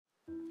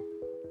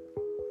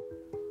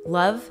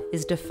Love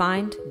is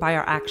defined by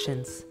our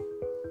actions.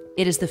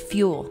 It is the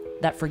fuel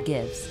that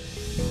forgives.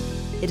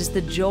 It is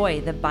the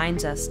joy that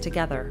binds us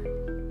together.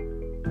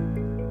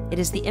 It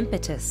is the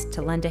impetus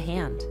to lend a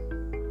hand.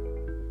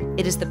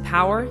 It is the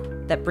power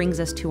that brings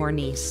us to our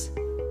knees.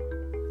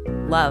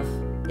 Love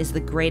is the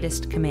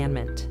greatest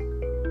commandment.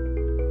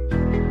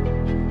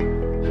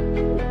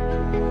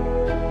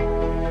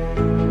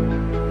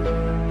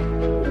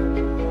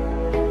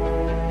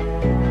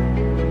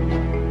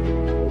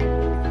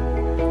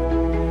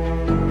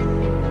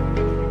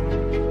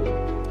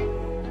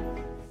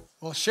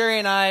 Well, Sherry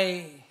and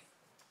I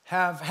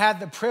have had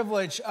the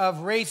privilege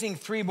of raising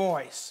 3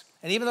 boys.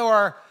 And even though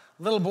our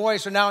little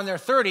boys are now in their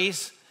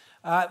 30s,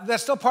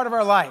 that's still part of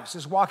our lives,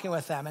 is walking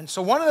with them. And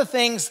so one of the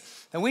things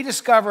that we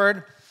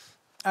discovered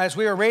as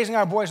we were raising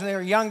our boys when they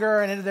were younger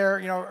and into their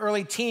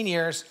early teen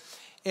years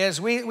is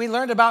we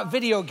learned about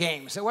video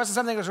games. It wasn't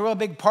something that was a real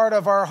big part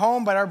of our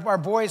home, but our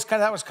boys,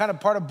 that was kind of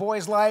part of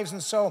boys' lives.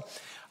 And so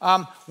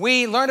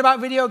we learned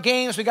about video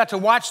games. We got to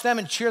watch them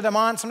and cheer them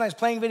on, sometimes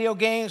playing video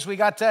games. We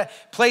got to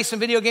play some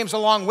video games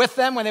along with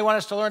them when they want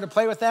us to learn to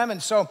play with them.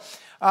 And so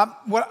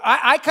what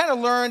I kind of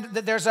learned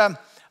that there's a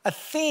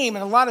theme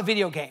in a lot of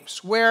video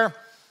games where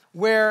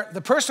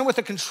the person with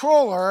the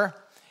controller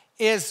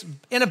is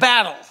in a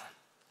battle.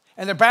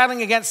 And they're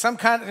battling against some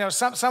kind of,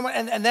 someone.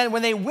 And then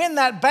when they win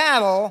that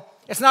battle,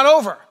 it's not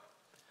over.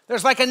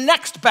 There's like a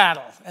next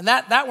battle. And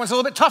that one's a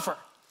little bit tougher.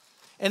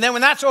 And then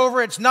when that's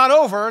over, it's not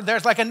over.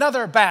 There's like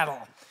another battle.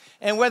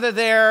 And whether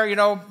they're,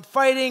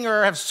 fighting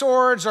or have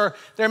swords or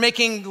they're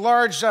making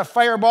large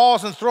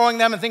fireballs and throwing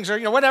them and things are,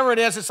 whatever it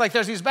is, it's like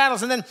there's these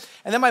battles. And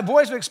then my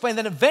boys would explain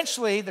that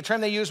eventually the term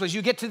they used was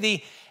you get to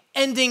the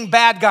ending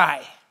bad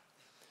guy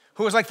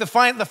who was like the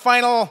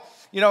final,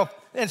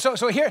 And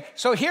so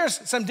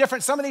here's some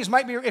different. Some of these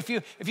might be if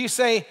you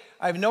say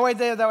I have no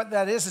idea what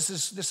that is.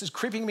 This is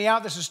creeping me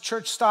out. This is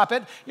church. Stop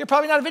it. You're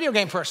probably not a video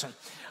game person.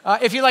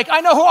 If you're like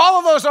I know who all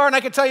of those are and I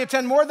could tell you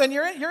 10 more, then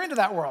you're into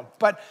that world.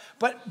 But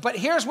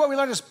here's what we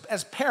learned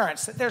as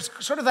parents. That there's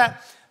sort of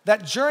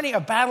that journey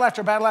of battle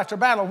after battle after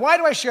battle. Why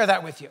do I share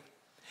that with you?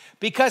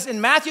 Because in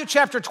Matthew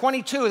chapter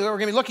 22 that we're going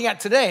to be looking at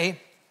today,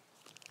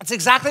 it's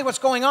exactly what's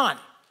going on.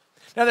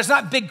 Now there's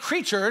not big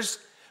creatures,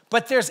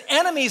 but there's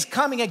enemies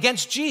coming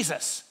against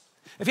Jesus.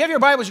 If you have your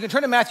Bibles, you can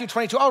turn to Matthew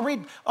 22. I'll read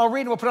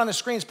and we'll put it on the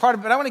screen as part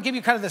of it, but I want to give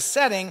you kind of the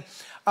setting.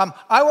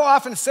 I will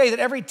often say that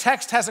every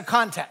text has a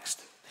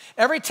context.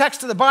 Every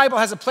text of the Bible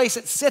has a place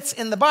it sits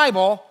in the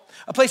Bible,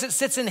 a place it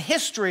sits in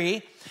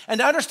history, and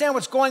to understand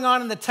what's going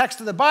on in the text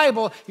of the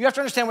Bible, you have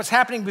to understand what's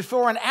happening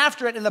before and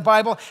after it in the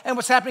Bible and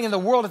what's happening in the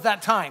world at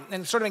that time,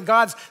 and sort of in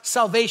God's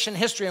salvation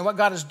history and what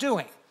God is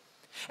doing.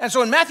 And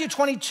so in Matthew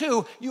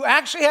 22, you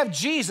actually have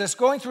Jesus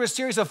going through a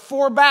series of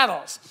 4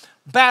 battles.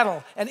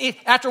 And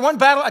after one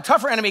battle, a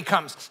tougher enemy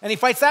comes, and he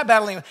fights that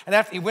battle, and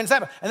after he wins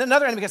that, and then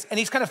another enemy comes, and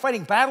he's kind of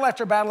fighting battle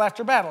after battle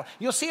after battle.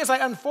 You'll see as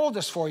I unfold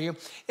this for you.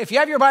 If you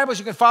have your Bibles,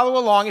 you can follow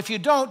along. If you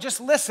don't,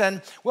 just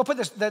listen. We'll put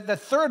the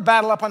third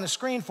battle up on the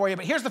screen for you,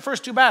 but here's the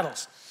first 2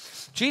 battles.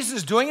 Jesus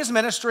is doing his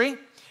ministry.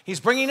 He's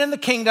bringing in the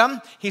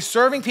kingdom. He's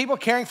serving people,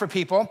 caring for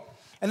people.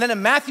 And then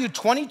in Matthew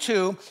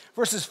 22,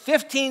 verses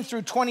 15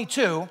 through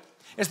 22,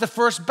 is the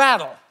first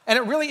battle, and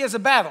it really is a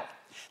battle.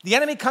 The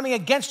enemy coming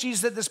against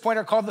Jesus at this point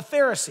are called the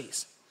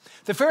Pharisees.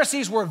 The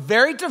Pharisees were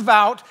very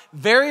devout,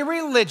 very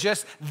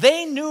religious.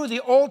 They knew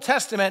the Old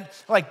Testament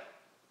like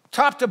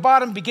top to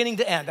bottom, beginning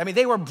to end. I mean,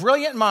 they were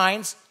brilliant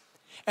minds,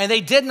 and they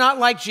did not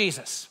like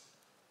Jesus.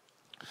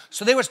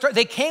 So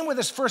they came with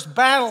this first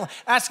battle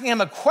asking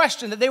him a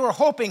question that they were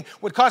hoping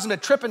would cause him to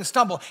trip and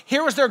stumble.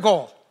 Here was their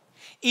goal.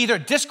 Either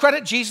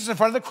discredit Jesus in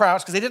front of the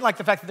crowds, because they didn't like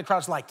the fact that the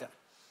crowds liked him.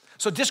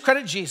 So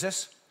discredit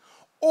Jesus,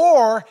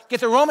 or get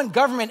the Roman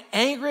government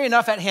angry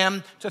enough at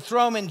him to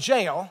throw him in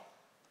jail,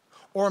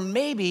 or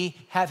maybe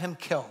have him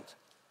killed.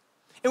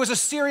 It was a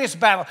serious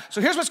battle.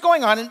 So here's what's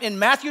going on in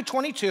Matthew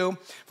 22,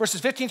 verses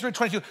 15 through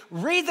 22.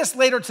 Read this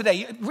later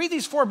today. Read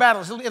these 4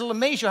 battles. It'll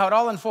amaze you how it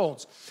all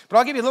unfolds. But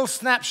I'll give you a little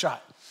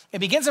snapshot. It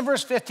begins in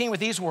verse 15 with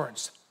these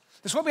words.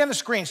 This will be on the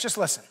screens. Just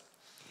listen.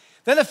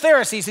 Then the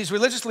Pharisees, these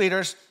religious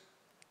leaders,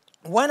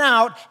 went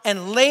out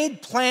and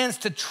laid plans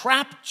to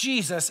trap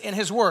Jesus in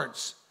his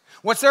words.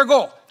 What's their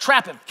goal?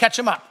 Trap him, catch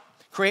him up,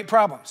 create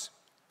problems.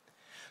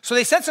 So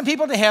they sent some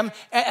people to him,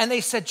 and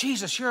they said,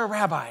 Jesus, you're a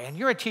rabbi, and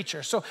you're a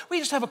teacher, so we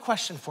just have a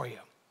question for you.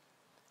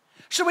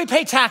 Should we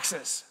pay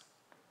taxes?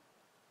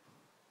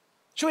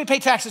 Should we pay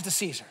taxes to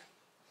Caesar?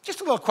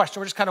 Just a little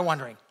question, we're just kind of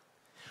wondering.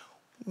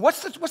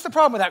 What's the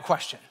problem with that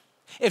question?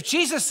 If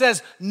Jesus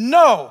says,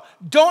 no,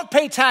 don't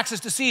pay taxes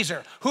to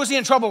Caesar, who's he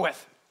in trouble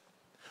with?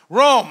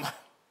 Rome.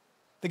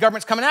 The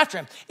government's coming after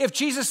him. If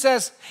Jesus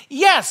says,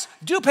 yes,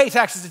 do pay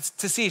taxes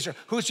to Caesar,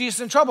 who's Jesus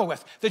in trouble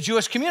with? The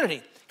Jewish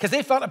community, because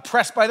they felt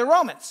oppressed by the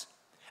Romans.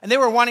 And they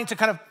were wanting to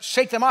kind of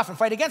shake them off and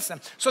fight against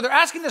them. So they're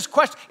asking this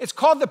question. It's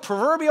called the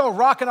proverbial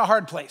rock in a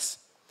hard place.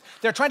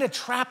 They're trying to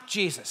trap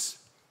Jesus.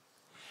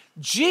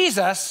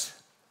 Jesus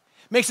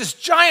makes this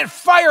giant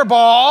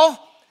fireball,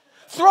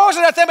 throws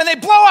it at them, and they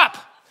blow up.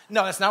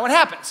 No, that's not what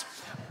happens.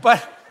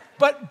 But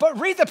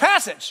read the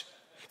passage.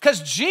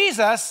 Because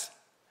Jesus,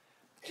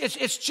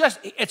 it's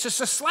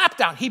just a slap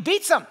down. He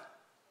beats them.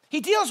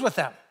 He deals with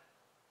them.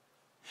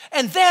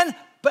 And then,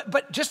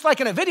 but just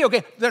like in a video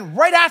game, then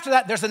right after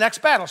that, there's the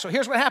next battle. So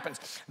here's what happens.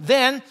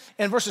 Then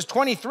in verses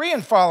 23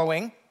 and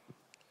following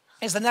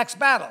is the next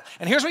battle.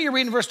 And here's what you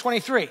read in verse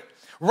 23.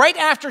 Right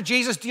after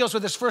Jesus deals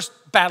with this first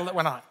battle that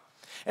went on.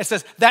 It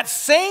says, that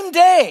same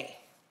day,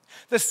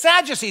 the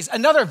Sadducees,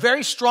 another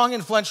very strong,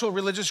 influential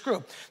religious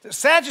group, the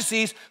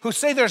Sadducees, who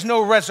say there's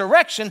no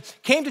resurrection,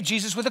 came to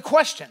Jesus with a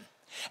question.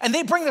 And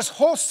they bring this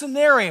whole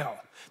scenario,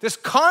 this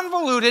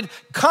convoluted,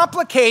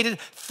 complicated,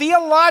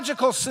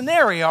 theological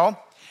scenario.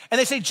 And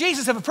they say,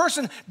 Jesus, if a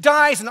person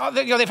dies, and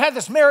they've had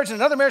this marriage and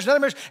another marriage,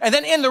 and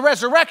then in the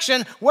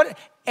resurrection, what?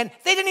 And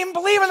they didn't even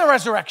believe in the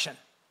resurrection.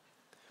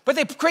 But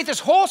they create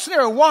this whole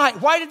scenario. Why?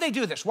 Why did they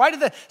do this? Why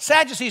did the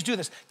Sadducees do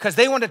this? Because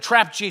they wanted to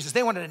trap Jesus.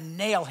 They wanted to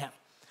nail him.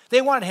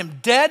 They wanted him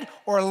dead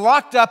or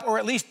locked up or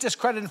at least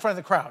discredited in front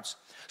of the crowds.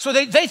 So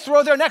they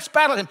throw their next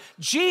battle at him.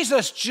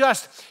 Jesus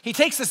he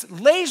takes this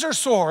laser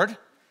sword and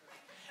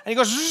he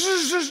goes,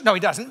 zzz. No, he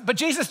doesn't. But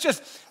Jesus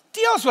just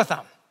deals with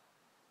them.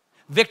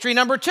 Victory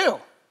number 2.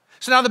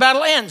 So now the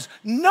battle ends.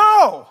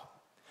 No.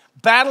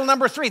 Battle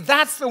number 3.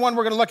 That's the one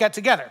we're going to look at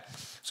together.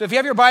 So if you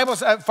have your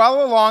Bibles,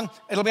 follow along.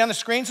 It'll be on the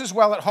screens as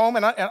well at home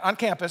and on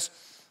campus.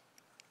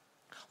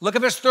 Look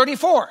at verse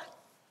 34.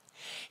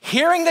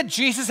 Hearing that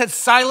Jesus had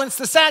silenced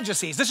the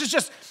Sadducees. This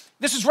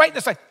is right,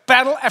 this like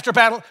battle after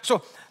battle.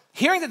 So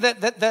hearing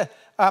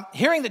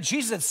that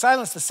Jesus had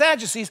silenced the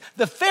Sadducees,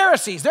 the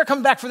Pharisees, they're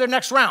coming back for their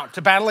next round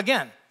to battle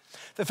again.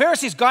 The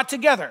Pharisees got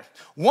together.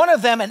 One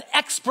of them, an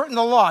expert in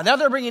the law. Now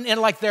they're bringing in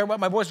like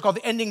what my boys call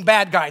the ending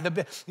bad guy,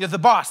 the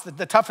boss,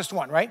 the toughest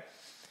one, right?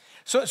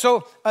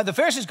 So the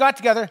Pharisees got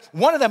together.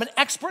 One of them, an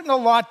expert in the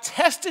law,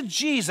 tested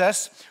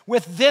Jesus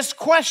with this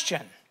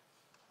question.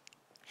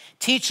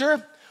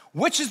 Teacher,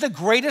 which is the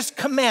greatest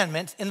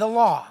commandment in the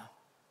law?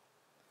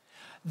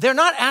 They're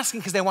not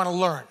asking because they want to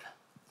learn.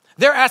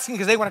 They're asking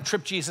because they want to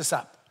trip Jesus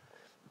up.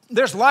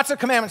 There's lots of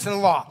commandments in the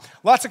law,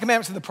 lots of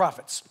commandments in the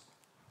prophets.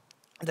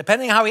 And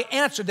depending on how he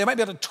answered, they might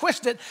be able to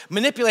twist it,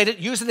 manipulate it,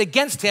 use it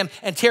against him,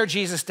 and tear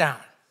Jesus down.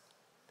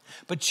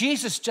 But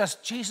Jesus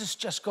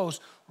just goes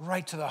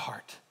right to the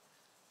heart.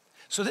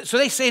 So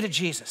they say to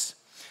Jesus,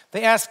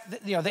 they ask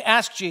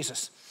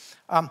Jesus,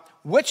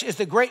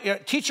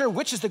 teacher,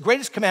 which is the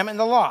greatest commandment in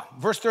the law?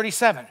 Verse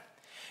 37.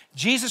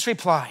 Jesus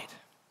replied,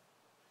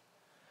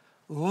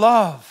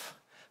 love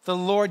the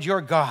Lord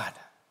your God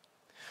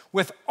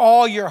with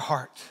all your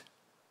heart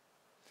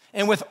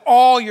and with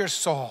all your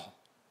soul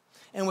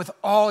and with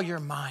all your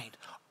mind.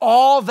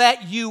 All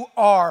that you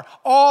are,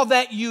 all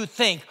that you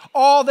think,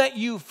 all that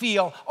you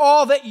feel,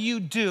 all that you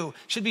do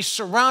should be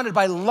surrounded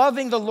by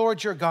loving the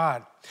Lord your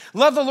God.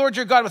 Love the Lord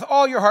your God with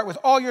all your heart, with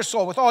all your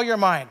soul, with all your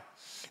mind.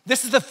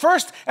 This is the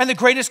first and the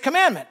greatest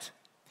commandment.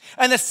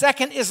 And the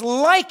second is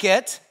like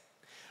it,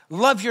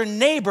 love your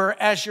neighbor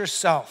as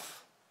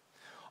yourself.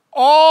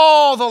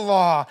 All the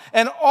law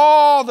and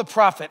all the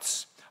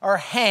prophets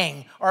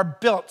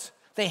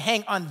they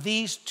hang on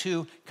these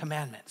 2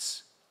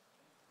 commandments.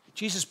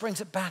 Jesus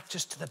brings it back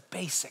just to the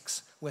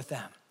basics with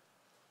them.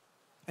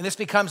 And this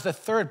becomes the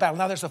 3rd battle.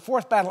 Now there's a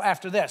 4th battle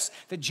after this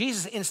that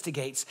Jesus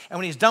instigates. And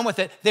when he's done with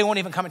it, they won't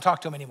even come and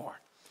talk to him anymore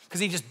because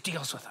he just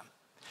deals with them.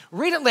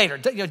 Read it later.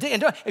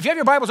 If you have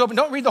your Bibles open,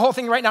 don't read the whole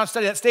thing right now and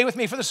study that. Stay with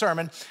me for the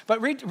sermon.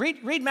 But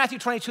read Matthew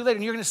 22 later,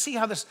 and you're going to see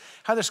how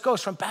this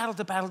goes from battle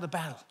to battle to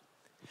battle.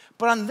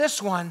 But on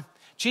this one,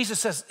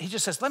 Jesus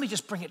just says, let me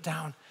just bring it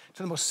down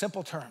to the most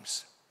simple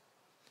terms.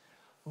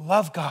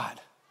 Love God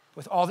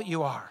with all that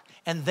you are.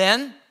 And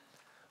then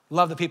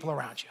love the people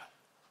around you.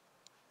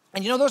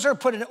 And those are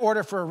put in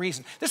order for a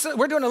reason.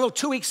 We're doing a little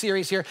 2-week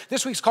series here.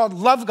 This week's called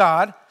Love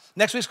God.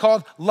 Next week's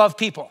called Love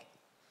People.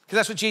 Because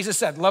that's what Jesus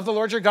said. Love the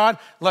Lord your God,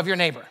 love your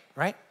neighbor,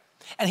 right?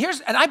 And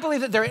I believe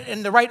that they're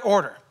in the right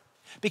order.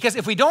 Because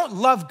if we don't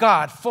love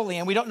God fully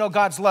and we don't know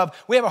God's love,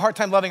 we have a hard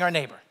time loving our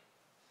neighbor.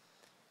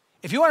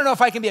 If you want to know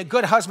if I can be a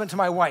good husband to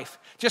my wife,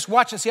 just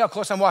watch and see how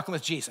close I'm walking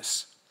with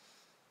Jesus.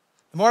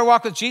 The more I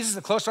walk with Jesus,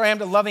 the closer I am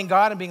to loving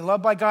God and being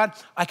loved by God,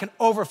 I can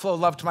overflow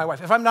love to my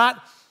wife. If I'm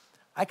not,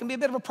 I can be a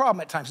bit of a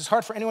problem at times. It's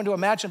hard for anyone to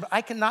imagine, but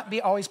I cannot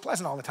be always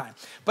pleasant all the time.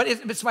 But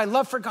it's my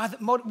love for God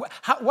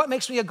what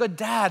makes me a good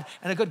dad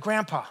and a good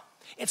grandpa.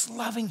 It's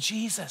loving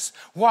Jesus,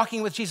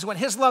 walking with Jesus. When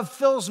his love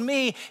fills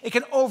me, it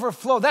can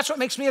overflow. That's what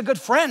makes me a good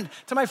friend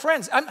to my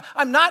friends.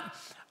 I'm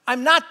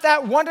not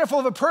that wonderful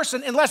of a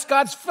person unless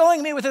God's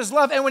filling me with his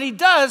love. And when he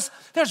does,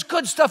 there's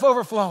good stuff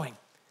overflowing.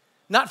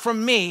 Not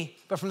from me,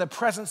 but from the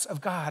presence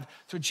of God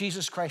through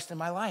Jesus Christ in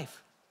my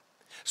life.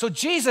 So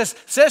Jesus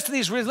says to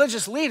these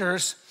religious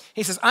leaders,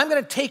 he says, I'm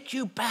going to take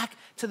you back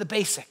to the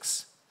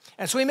basics.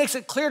 And so he makes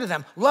it clear to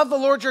them, love the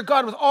Lord your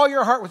God with all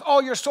your heart, with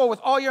all your soul,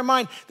 with all your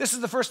mind. This is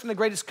the first and the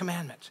greatest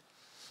commandment.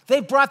 They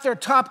brought their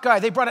top guy.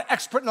 They brought an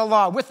expert in the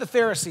law with the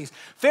Pharisees.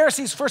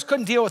 Pharisees first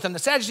couldn't deal with him. The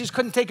Sadducees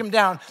couldn't take him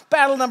down.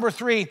 Battle number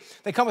 3,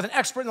 they come with an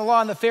expert in the law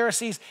and the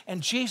Pharisees,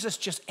 and Jesus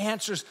just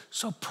answers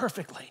so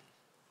perfectly.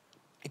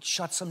 It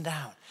shuts them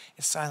down.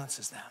 It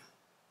silences them.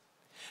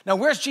 Now,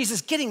 where's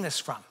Jesus getting this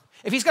from?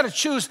 If he's got to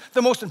choose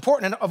the most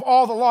important of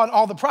all the law and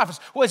all the prophets,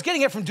 well, he's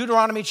getting it from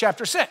Deuteronomy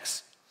chapter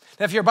 6.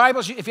 Now, if you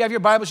have your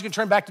Bibles, you can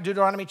turn back to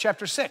Deuteronomy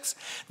chapter 6.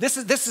 This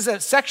is a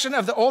section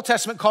of the Old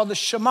Testament called the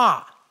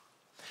Shema.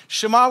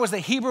 Shema was the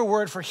Hebrew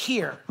word for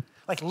hear,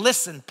 like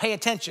listen, pay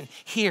attention,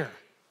 hear.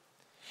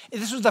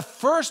 This was the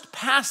first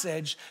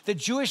passage that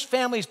Jewish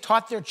families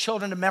taught their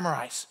children to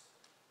memorize.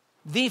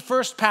 The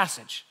first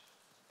passage.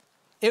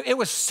 It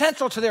was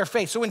central to their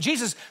faith. So when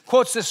Jesus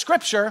quotes this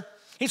scripture,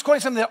 he's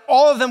quoting something that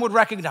all of them would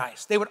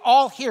recognize. They would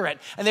all hear it,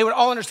 and they would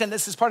all understand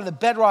this is part of the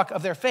bedrock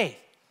of their faith.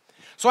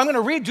 So I'm going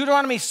to read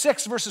Deuteronomy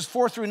 6, verses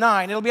 4 through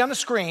 9. It'll be on the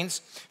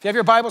screens. If you have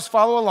your Bibles,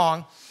 follow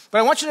along. But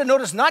I want you to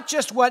notice not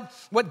just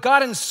what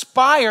God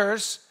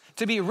inspires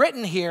to be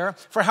written here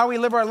for how we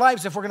live our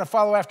lives if we're going to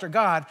follow after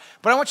God,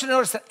 but I want you to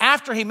notice that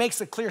after he makes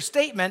the clear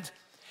statement,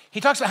 he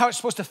talks about how it's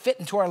supposed to fit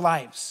into our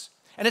lives.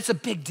 And it's a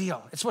big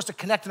deal. It's supposed to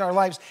connect in our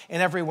lives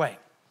in every way.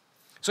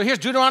 So here's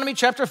Deuteronomy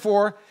chapter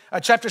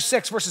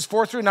 6, verses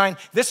 4 through 9.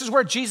 This is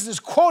where Jesus is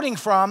quoting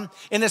from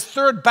in this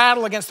third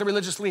battle against the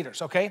religious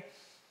leaders, okay?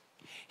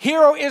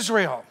 Hear, O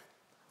Israel,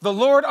 the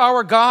Lord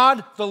our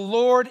God, the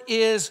Lord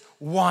is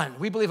one.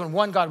 We believe in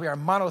one God. We are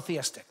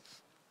monotheistic.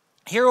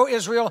 Hear, O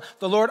Israel,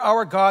 the Lord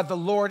our God, the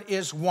Lord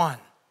is one.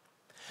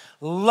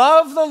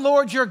 Love the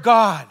Lord your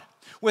God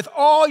with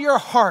all your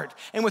heart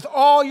and with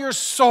all your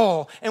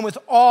soul and with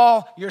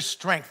all your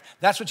strength.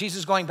 That's what Jesus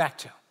is going back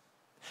to.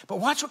 But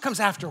watch what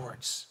comes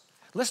afterwards.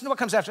 Listen to what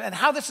comes after and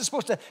how this is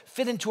supposed to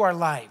fit into our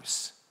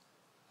lives.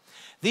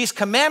 These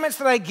commandments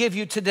that I give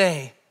you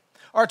today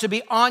are to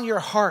be on your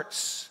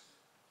hearts.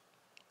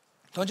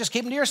 Don't just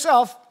keep them to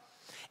yourself.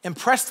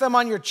 Impress them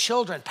on your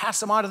children. Pass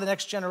them on to the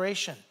next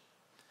generation.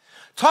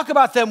 Talk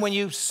about them when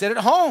you sit at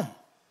home,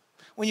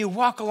 when you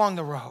walk along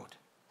the road,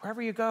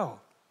 wherever you go,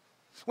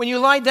 when you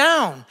lie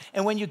down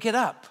and when you get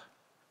up.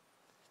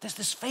 There's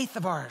this faith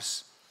of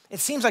ours. It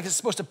seems like it's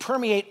supposed to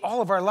permeate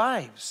all of our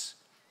lives.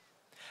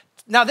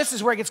 Now, this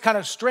is where it gets kind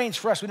of strange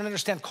for us. We don't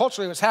understand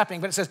culturally what's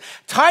happening, but it says,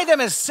 tie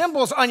them as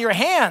symbols on your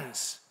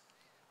hands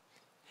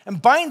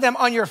and bind them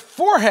on your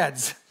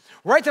foreheads.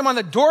 Write them on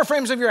the door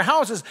frames of your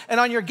houses and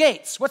on your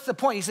gates. What's the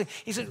point?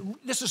 He said,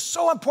 this is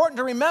so important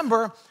to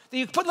remember that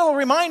you put little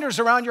reminders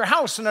around your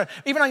house and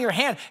even on your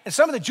hand. And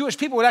some of the Jewish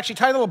people would actually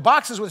tie little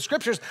boxes with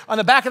scriptures on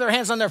the back of their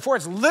hands on their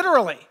foreheads,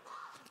 literally.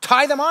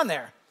 Tie them on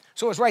there.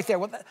 So it was right there.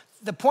 Well,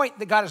 the point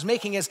that God is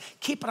making is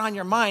keep it on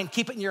your mind,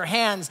 keep it in your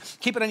hands,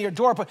 keep it on your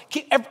door,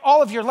 keep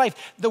all of your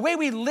life. The way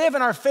we live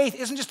in our faith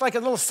isn't just like a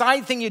little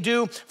side thing you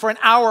do for an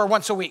hour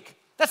once a week.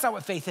 That's not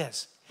what faith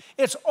is.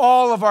 It's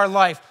all of our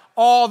life.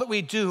 All that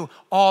we do,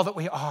 all that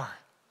we are.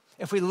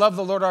 If we love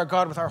the Lord our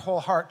God with our whole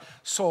heart,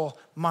 soul,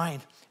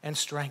 mind, and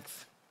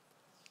strength.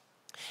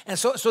 And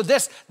so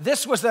this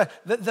was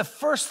the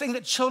first thing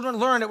that children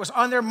learned. It was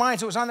on their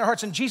minds, it was on their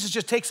hearts, and Jesus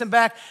just takes them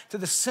back to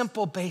the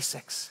simple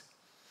basics.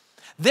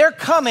 They're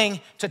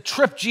coming to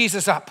trip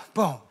Jesus up.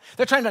 Boom.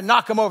 They're trying to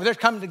knock him over. They're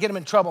coming to get him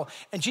in trouble.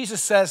 And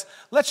Jesus says,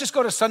 let's just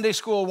go to Sunday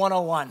School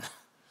 101.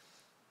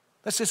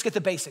 Let's just get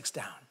the basics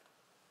down.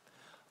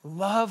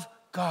 Love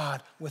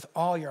God with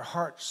all your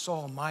heart,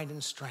 soul, mind,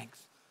 and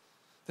strength.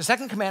 The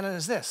second commandment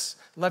is this: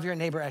 love your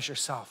neighbor as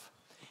yourself.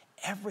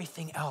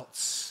 Everything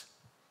else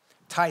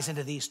ties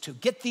into these two.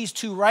 Get these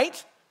two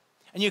right,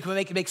 and you can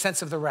make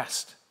sense of the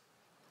rest.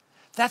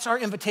 That's our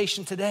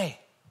invitation today,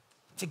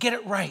 to get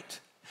it right,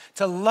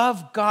 to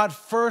love God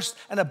first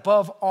and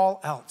above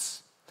all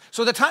else.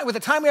 So with the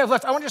time we have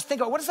left, I want to just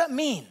think about, what does that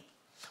mean?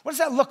 What does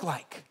that look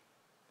like?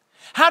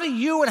 How do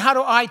you and how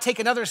do I take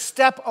another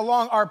step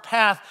along our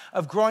path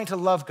of growing to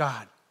love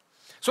God?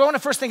 So I want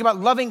to first think about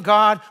loving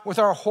God with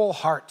our whole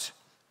heart,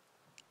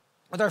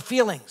 with our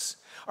feelings,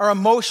 our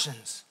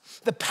emotions,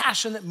 the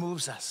passion that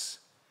moves us.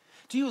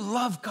 Do you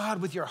love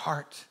God with your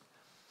heart,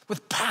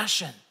 with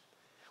passion,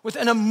 with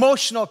an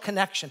emotional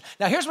connection?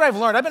 Now, here's what I've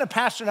learned. I've been a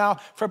pastor now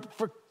for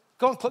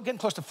getting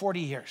close to 40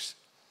 years.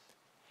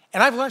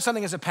 And I've learned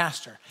something as a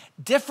pastor.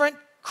 Different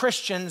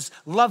Christians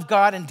love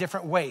God in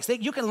different ways.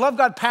 You can love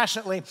God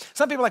passionately.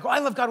 Some people are like, well, I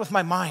love God with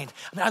my mind.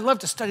 I love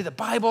to study the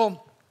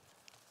Bible.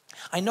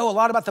 I know a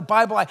lot about the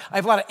Bible. I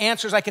have a lot of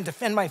answers. I can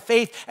defend my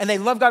faith. And they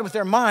love God with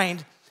their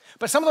mind.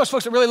 But some of those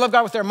folks that really love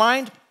God with their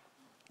mind,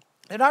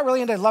 they're not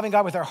really into loving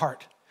God with their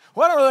heart.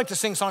 Well, I don't really like to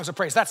sing songs of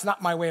praise. That's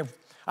not my way of,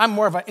 I'm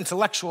more of an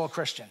intellectual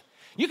Christian.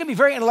 You can be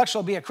very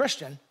intellectual, be a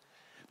Christian.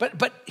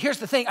 But here's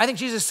the thing. I think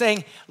Jesus is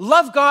saying,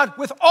 love God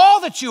with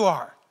all that you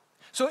are.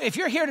 So if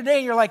you're here today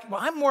and you're like, well,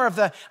 I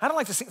don't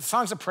like to sing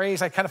songs of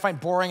praise. I kind of find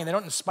boring and they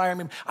don't inspire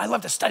me. I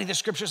love to study the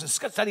scriptures and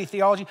study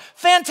theology.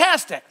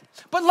 Fantastic.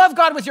 But love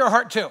God with your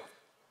heart too.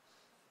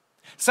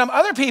 Some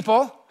other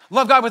people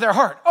love God with their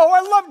heart. Oh,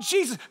 I love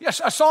Jesus.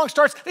 Yes, a song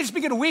starts, they just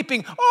begin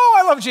weeping. Oh,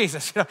 I love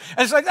Jesus. And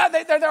it's like that.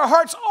 Their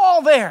heart's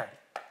all there.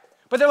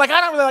 But they're like,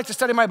 I don't really like to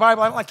study my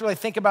Bible. I don't like to really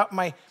think about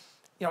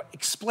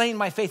explain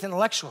my faith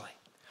intellectually.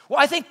 Well,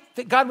 I think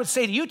that God would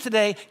say to you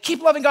today,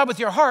 keep loving God with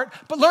your heart,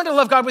 but learn to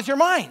love God with your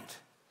mind.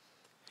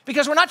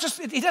 Because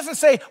he doesn't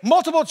say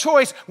multiple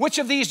choice, which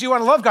of these do you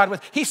want to love God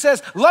with? He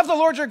says, love the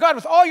Lord your God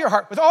with all your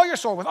heart, with all your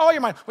soul, with all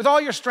your mind, with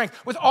all your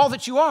strength, with all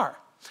that you are.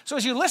 So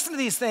as you listen to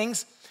these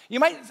things, you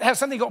might have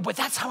something go, but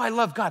that's how I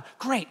love God.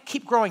 Great,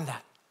 keep growing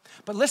that.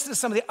 But listen to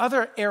some of the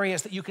other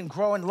areas that you can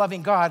grow in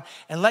loving God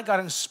and let God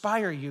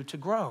inspire you to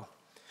grow.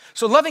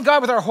 So loving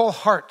God with our whole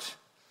heart,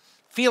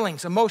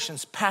 feelings,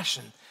 emotions,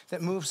 passion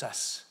that moves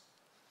us.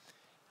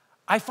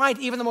 I find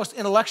even the most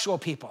intellectual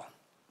people,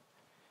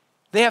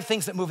 they have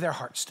things that move their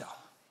heart still.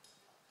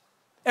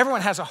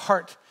 Everyone has a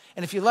heart.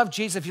 And if you love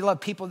Jesus, if you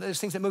love people, there's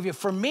things that move you.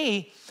 For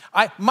me,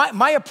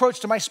 my approach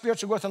to my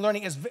spiritual growth and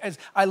learning is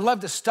I love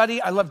to study,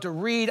 I love to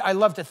read, I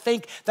love to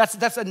think.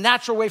 That's a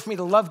natural way for me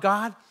to love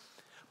God.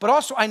 But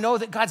also I know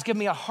that God's given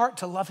me a heart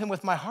to love him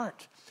with my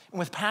heart and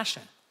with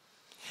passion.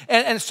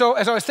 And so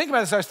as I was thinking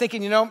about this, I was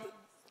thinking,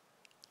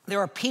 there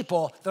are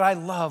people that I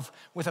love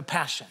with a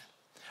passion.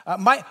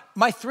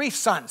 My three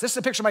sons, this is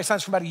a picture of my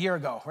sons from about a year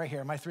ago, right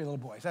here, my three little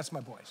boys. That's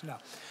my boys.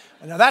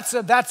 No,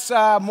 that's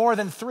more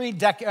than 3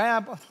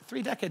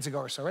 decades ago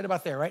or so, right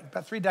about there, right?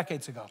 About 3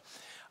 decades ago.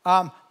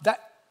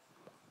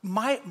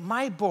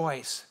 My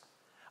boys,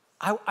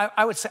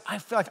 I would say, I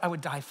feel like I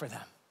would die for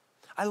them.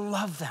 I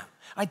love them.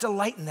 I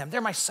delight in them.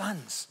 They're my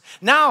sons.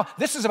 Now,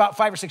 this is about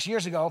 5 or 6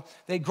 years ago.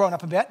 They'd grown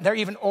up a bit. They're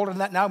even older than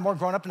that now, more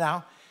grown up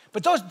now.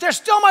 But they're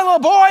still my little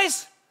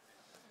boys.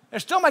 They're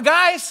still my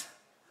guys.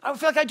 I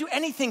feel like I'd do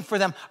anything for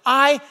them.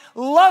 I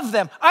love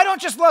them. I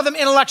don't just love them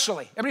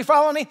intellectually. Everybody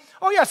following me?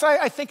 Oh, yes,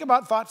 I think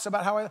about thoughts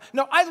about how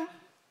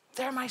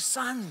they're my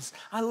sons.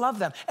 I love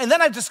them. And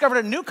then I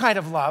discovered a new kind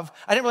of love.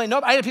 I didn't really know.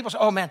 I had people say,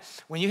 oh, man,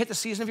 when you hit the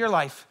season of your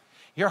life,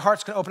 your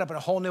heart's going to open up in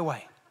a whole new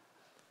way.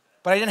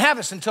 But I didn't have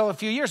this until a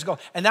few years ago.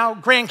 And now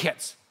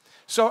grandkids.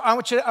 So I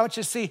want you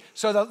to see.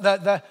 So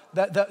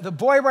the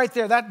boy right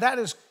there, that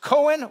is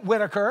Cohen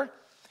Whitaker.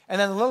 And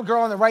then the little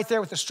girl on the right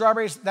there with the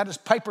strawberries, that is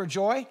Piper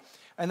Joy.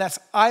 And that's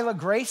Isla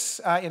Grace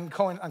on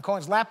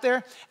Cohen's lap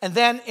there. And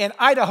then in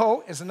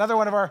Idaho is another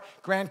one of our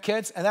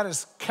grandkids, and that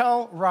is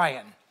Kel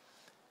Ryan.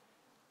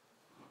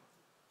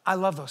 I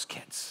love those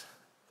kids.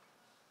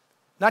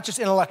 Not just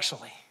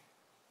intellectually.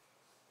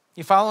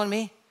 You following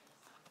me?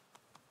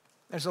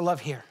 There's a love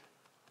here.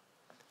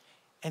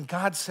 And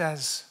God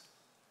says,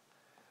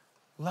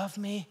 love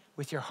me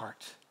with your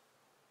heart.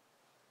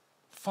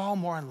 Fall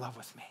more in love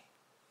with me.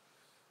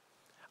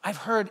 I've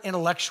heard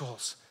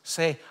intellectuals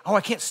say, oh,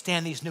 I can't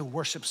stand these new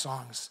worship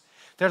songs.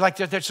 They're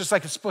just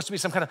like it's supposed to be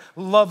some kind of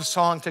love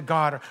song to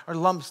God or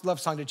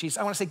love song to Jesus.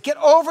 I want to say, get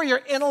over your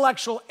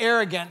intellectual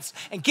arrogance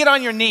and get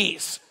on your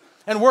knees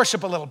and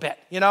worship a little bit,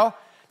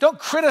 Don't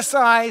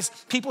criticize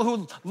people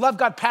who love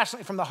God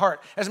passionately from the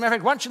heart. As a matter of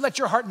fact, why don't you let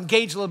your heart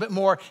engage a little bit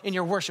more in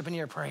your worship and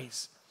your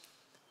praise?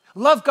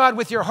 Love God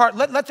with your heart.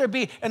 Let there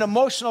be an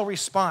emotional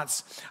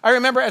response. I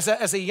remember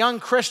as a young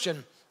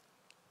Christian,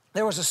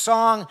 there was a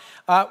song,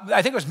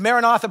 I think it was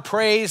Maranatha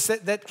Praise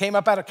that came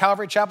up out of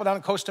Calvary Chapel down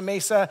in Costa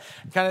Mesa.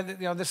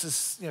 Kind of, this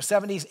is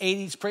 70s,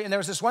 80s. And there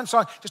was this one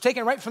song just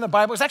taken right from the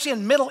Bible. It was actually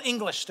in Middle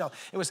English still.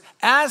 It was,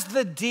 as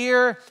the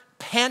deer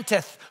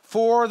panteth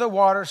for the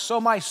water,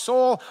 so my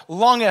soul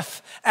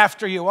longeth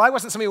after you. Well, I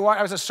wasn't somebody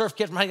I was a surf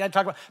kid from I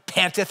talk about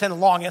panteth and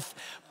longeth.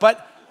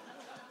 But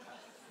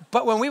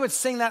when we would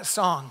sing that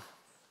song,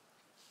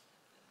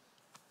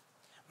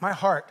 my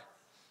heart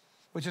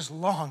would just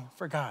long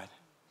for God.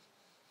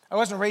 I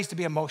wasn't raised to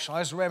be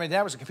emotional. My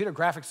dad was a computer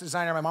graphics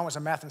designer. My mom was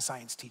a math and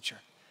science teacher.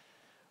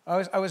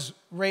 I was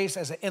raised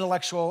as an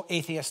intellectual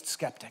atheist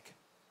skeptic.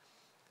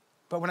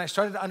 But when I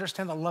started to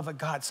understand the love of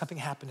God, something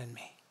happened in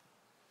me.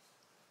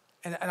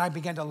 And I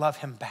began to love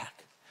him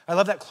back. I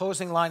love that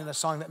closing line in the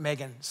song that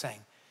Megan sang.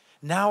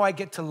 Now I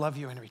get to love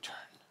you in return.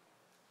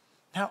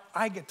 Now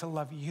I get to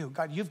love you.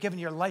 God, you've given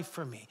your life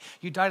for me.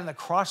 You died on the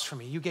cross for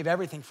me. You gave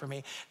everything for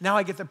me. Now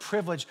I get the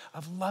privilege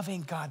of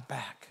loving God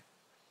back.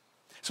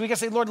 So we can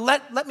say, Lord,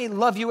 let me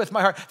love you with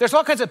my heart. There's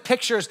all kinds of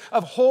pictures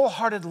of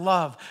wholehearted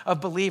love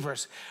of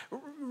believers.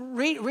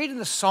 Read in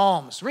the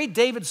Psalms. Read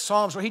David's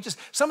Psalms where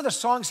some of the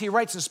songs he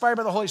writes inspired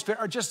by the Holy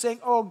Spirit are just saying,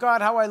 oh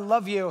God, how I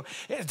love you.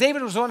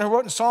 David was the one who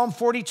wrote in Psalm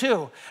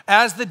 42,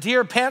 as the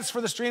deer pants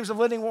for the streams of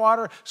living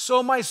water,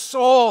 so my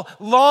soul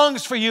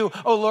longs for you,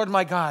 oh Lord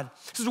my God.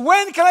 He says,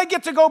 when can I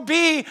get to go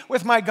be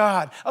with my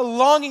God? A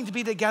longing to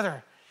be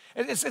together.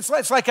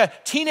 It's like a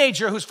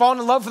teenager who's fallen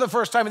in love for the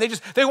first time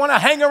and they want to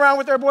hang around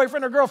with their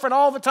boyfriend or girlfriend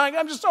all the time.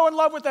 I'm just so in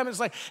love with them. It's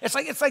like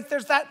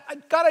there's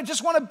that, God, I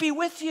just want to be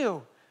with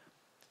you.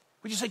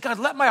 Would you say, God,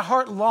 let my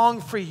heart long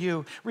for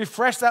you.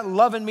 Refresh that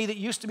love in me that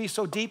used to be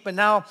so deep, but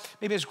now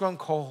maybe it's grown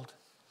cold.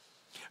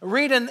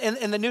 Read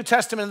in the New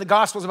Testament, in the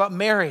Gospels about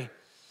Mary.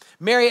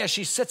 Mary, as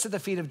she sits at the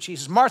feet of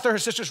Jesus. Martha, her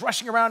sister's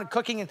rushing around and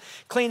cooking and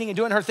cleaning and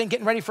doing her thing,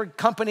 getting ready for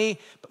company.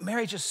 But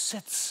Mary just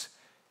sits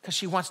because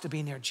she wants to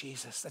be near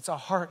Jesus. That's a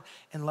heart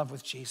in love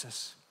with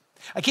Jesus.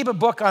 I keep a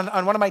book on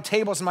one of my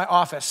tables in my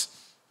office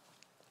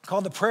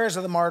called The Prayers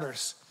of the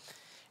Martyrs.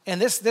 And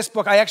this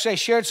book, I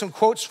shared some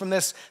quotes from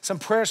some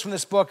prayers from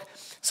this book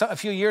a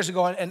few years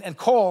ago. And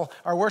Cole,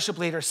 our worship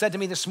leader, said to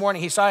me this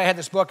morning, he saw I had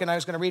this book and I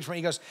was going to read from it.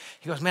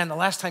 He goes, man, the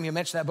last time you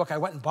mentioned that book, I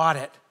went and bought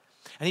it.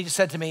 And he just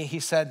said to me, he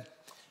said,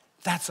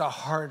 that's a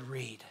hard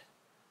read.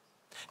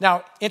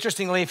 Now,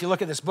 interestingly, if you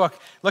look at this book,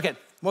 look at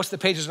most of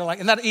the pages are like,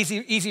 it's not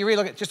easy read.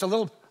 Look at just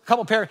a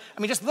couple paragraphs.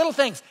 I mean, just little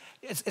things.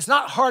 It's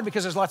not hard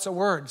because there's lots of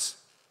words.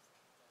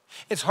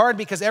 It's hard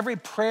because every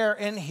prayer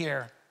in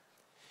here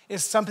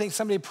is something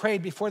somebody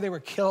prayed before they were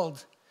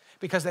killed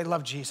because they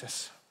loved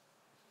Jesus.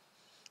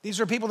 These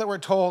are people that were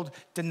told,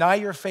 deny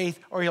your faith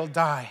or you'll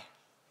die.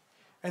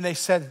 And they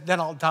said, then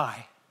I'll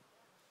die.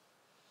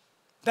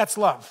 That's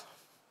love.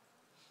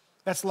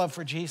 That's love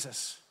for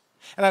Jesus.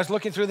 And I was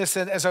looking through this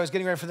as I was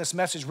getting ready for this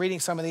message, reading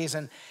some of these,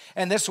 and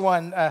this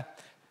one,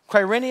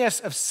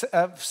 Quirinius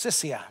of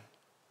Sicily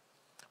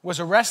was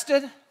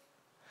arrested,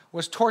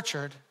 was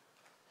tortured,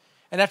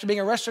 and after being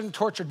arrested and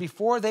tortured,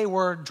 before they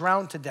were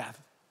drowned to death,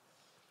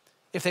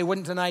 if they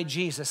wouldn't deny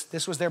Jesus,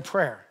 this was their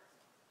prayer.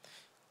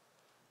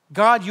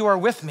 God, you are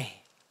with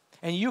me,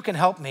 and you can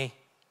help me.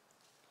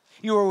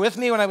 You were with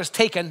me when I was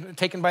taken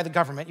by the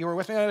government. You were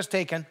with me when I was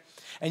taken,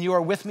 and you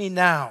are with me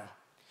now.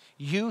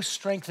 You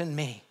strengthen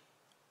me.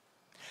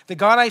 The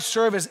God I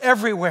serve is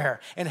everywhere,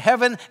 in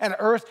heaven and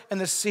earth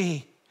and the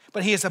sea,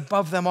 but he is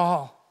above them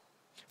all.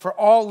 For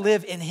all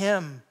live in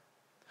him.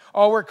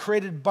 All were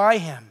created by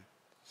him,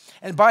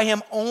 and by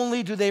him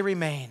only do they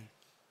remain.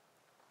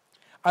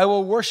 I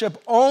will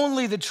worship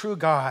only the true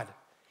God,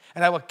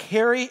 and I will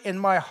carry in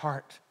my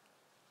heart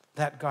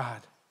that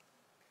God.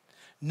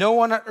 No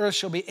one on earth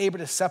shall be able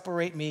to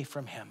separate me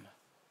from him.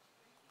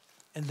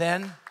 And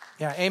then,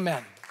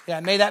 amen.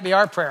 May that be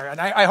our prayer.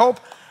 And I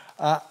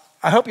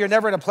hope you're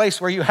never in a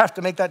place where you have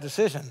to make that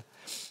decision.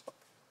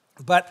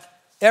 But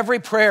every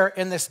prayer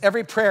in this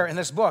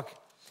book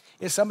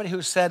is somebody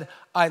who said,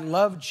 I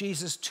love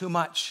Jesus too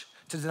much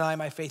to deny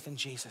my faith in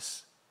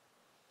Jesus.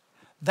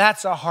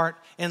 That's a heart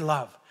in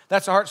love.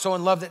 That's a heart so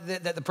in love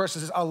that the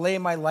person says, I'll lay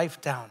my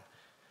life down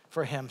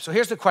for him. So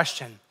here's the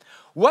question.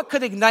 What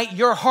could ignite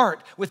your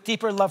heart with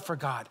deeper love for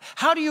God?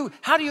 How do you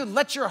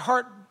let your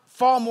heart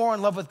fall more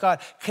in love with God,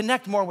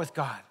 connect more with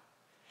God?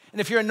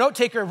 And if you're a note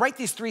taker, write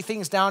these 3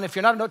 things down. If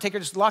you're not a note taker,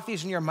 just lock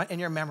these in your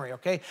memory,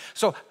 okay?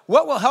 So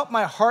what will help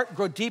my heart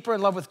grow deeper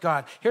in love with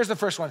God? Here's the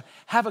first one.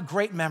 Have a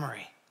great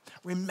memory.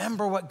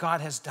 Remember what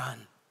God has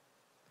done.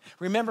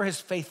 Remember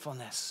his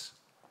faithfulness.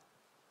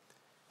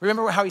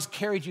 Remember how he's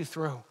carried you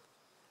through.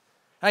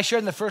 I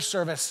shared in the first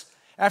service,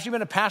 after you've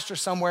been a pastor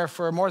somewhere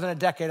for more than a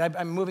decade,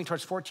 I'm moving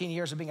towards 14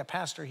 years of being a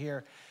pastor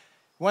here.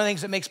 One of the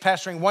things that makes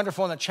pastoring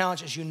wonderful and a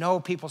challenge is you know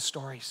people's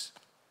stories.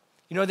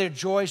 You know their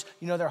joys,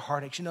 you know their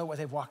heartaches, you know what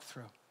they've walked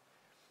through.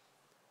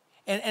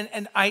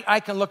 And I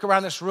can look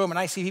around this room and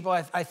I see people,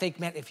 I think,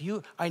 man,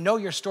 I know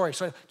your story.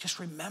 So just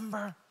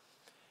remember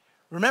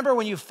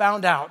when you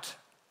found out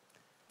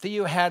that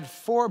you had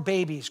 4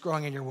 babies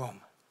growing in your womb.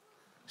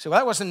 So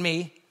that wasn't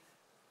me,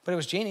 but it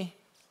was Jeannie.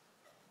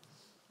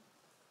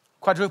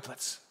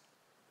 Quadruplets.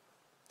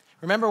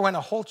 Remember when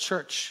a whole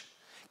church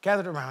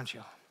gathered around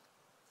you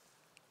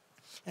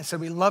and said,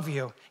 we love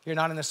you, you're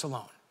not in this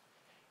alone.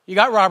 You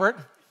got Robert,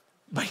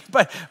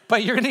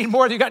 but you're gonna need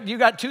more. You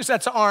got 2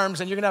 sets of arms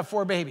and you're gonna have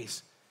 4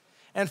 babies.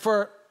 And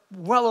for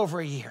well over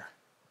a year,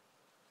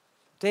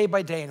 day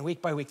by day and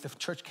week by week, the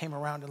church came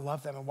around and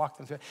loved them and walked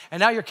them through. And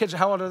now your kids are,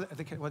 how old are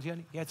they? Well,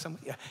 you had some,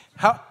 yeah.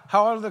 How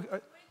old are they?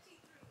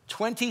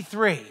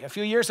 23. A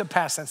few years have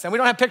passed since then. We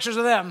don't have pictures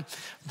of them,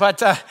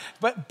 but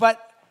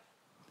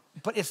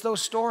it's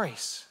those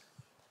stories.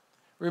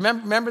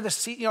 Remember the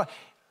seed,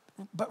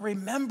 but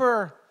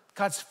remember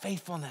God's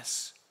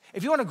faithfulness.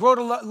 If you want to grow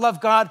to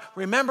love God,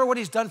 remember what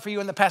he's done for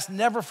you in the past.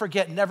 Never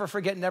forget, never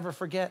forget, never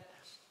forget.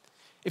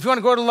 If you want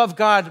to grow to love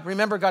God,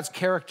 remember God's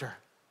character.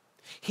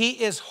 He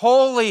is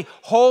holy,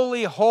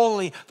 holy,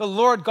 holy, the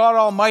Lord God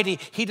Almighty.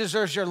 He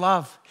deserves your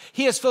love.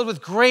 He is filled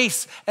with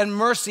grace and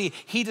mercy.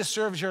 He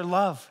deserves your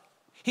love.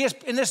 He is,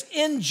 in this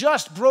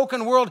unjust,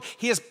 broken world,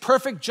 he is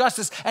perfect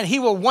justice, and he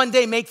will one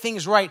day make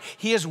things right.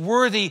 He is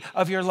worthy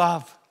of your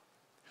love.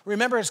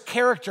 Remember his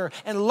character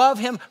and love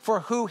him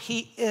for who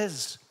he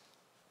is.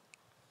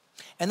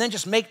 And then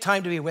just make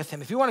time to be with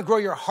him. If you want to grow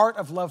your heart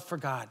of love for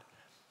God,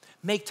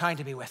 make time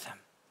to be with him.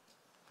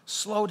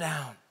 Slow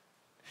down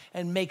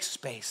and make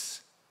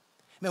space.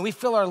 Man, we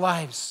fill our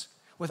lives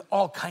with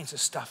all kinds of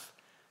stuff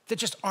that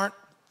just aren't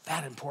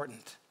that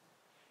important.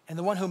 And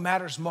the one who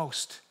matters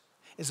most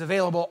is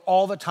available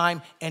all the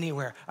time,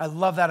 anywhere. I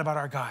love that about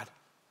our God.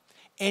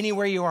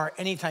 Anywhere you are,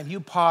 anytime, you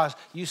pause,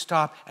 you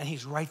stop, and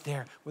he's right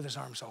there with his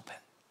arms open.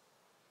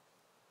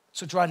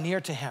 So draw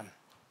near to him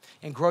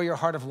and grow your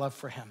heart of love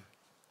for him.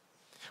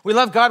 We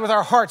love God with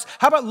our hearts.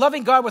 How about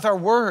loving God with our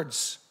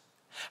words?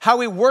 How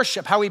we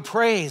worship, how we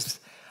praise,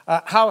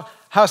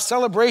 how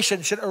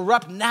celebration should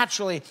erupt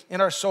naturally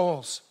in our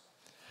souls.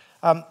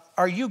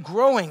 Are you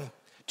growing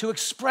to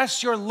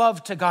express your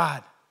love to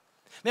God?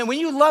 Man, when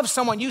you love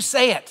someone, you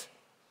say it.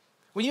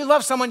 When you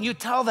love someone, you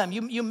tell them.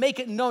 You make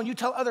it known. You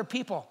tell other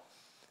people.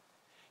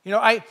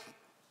 I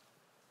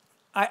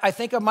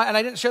think of and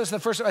I didn't share this in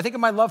the first, I think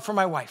of my love for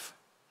my wife.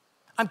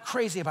 I'm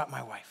crazy about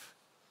my wife.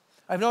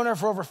 I've known her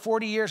for over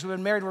 40 years. We've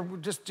been married. We're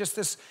just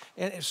this,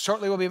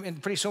 shortly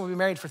pretty soon we'll be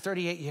married for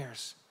 38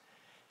 years.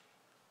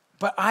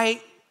 But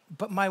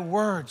my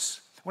words,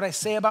 what I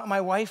say about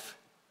my wife,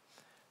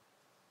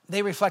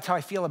 they reflect how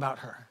I feel about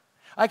her.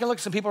 I can look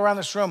at some people around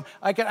this room.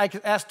 I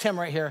can ask Tim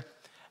right here.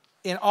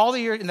 In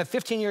the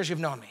 15 years you've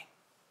known me,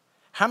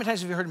 how many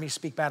times have you heard me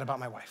speak bad about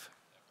my wife?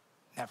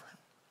 Never.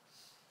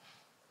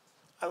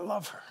 I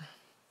love her.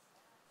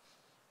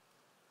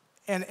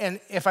 And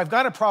if I've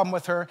got a problem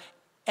with her,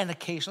 and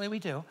occasionally we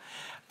do,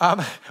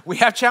 we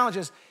have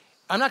challenges,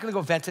 I'm not going to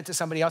go vent it to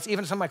somebody else,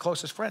 even some of my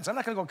closest friends. I'm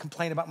not going to go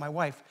complain about my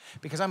wife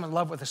because I'm in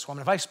love with this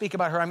woman. If I speak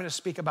about her, I'm going to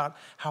speak about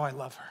how I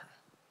love her.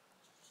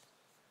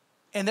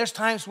 And there's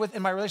times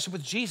in my relationship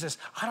with Jesus,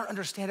 I don't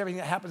understand everything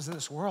that happens in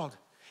this world.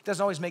 It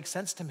doesn't always make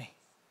sense to me.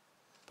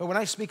 But when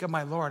I speak of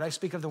my Lord, I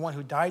speak of the one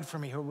who died for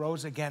me, who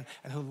rose again,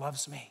 and who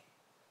loves me.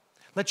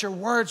 Let your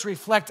words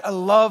reflect a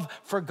love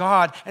for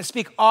God and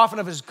speak often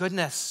of his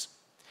goodness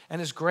and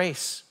his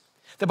grace.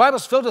 The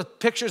Bible's filled with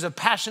pictures of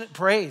passionate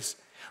praise.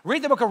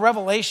 Read the book of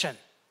Revelation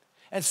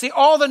and see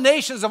all the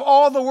nations of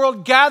all the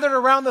world gathered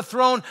around the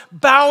throne,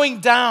 bowing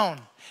down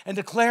and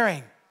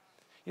declaring,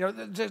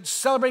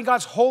 celebrating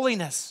God's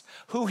holiness,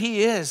 who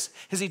he is,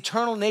 his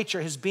eternal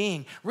nature, his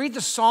being. Read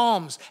the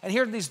Psalms and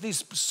hear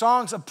these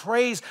songs of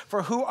praise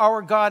for who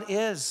our God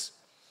is.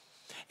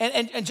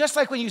 And just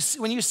like when you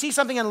see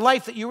something in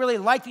life that you really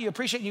like, that you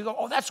appreciate, and you go,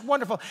 oh, that's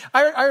wonderful.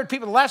 I heard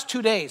people the last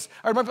 2 days,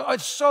 I remember,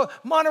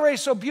 Monterey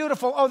is so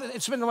beautiful. Oh,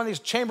 it's been one of these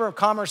Chamber of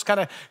Commerce kind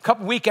of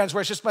couple weekends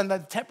where it's just been, the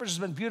temperature's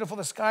been beautiful,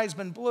 the sky's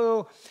been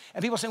blue,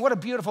 and people saying, what a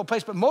beautiful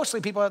place. But mostly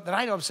people that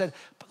I know have said,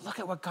 but look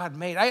at what God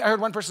made. I heard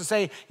one person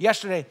say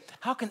yesterday,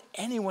 how can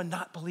anyone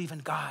not believe in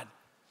God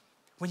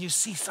when you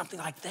see something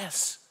like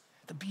this?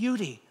 The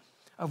beauty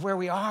of where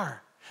we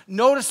are.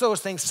 Notice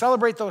those things,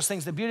 celebrate those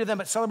things, the beauty of them,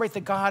 but celebrate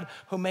the God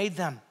who made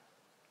them.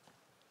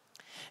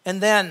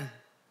 And then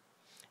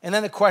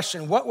the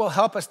question, what will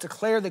help us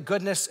declare the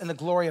goodness and the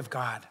glory of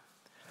God?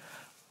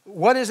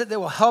 What is it that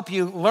will help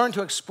you learn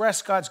to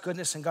express God's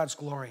goodness and God's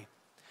glory?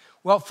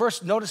 Well,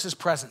 first, notice his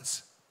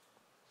presence.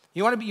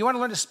 You want to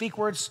learn to speak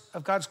words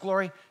of God's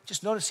glory?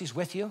 Just notice he's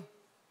with you.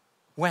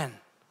 When?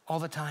 All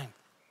the time.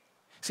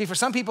 See, for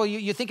some people,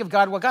 you think of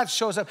God, well, God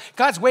shows up.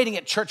 God's waiting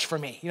at church for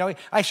me.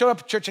 I show up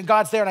at church and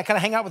God's there and I kind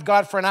of hang out with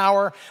God for an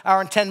hour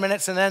and 10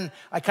 minutes, and then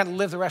I kind of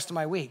live the rest of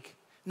my week.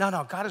 No,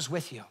 God is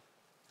with you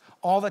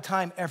all the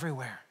time,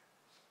 everywhere.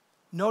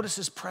 Notice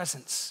his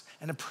presence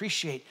and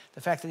appreciate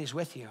the fact that he's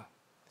with you.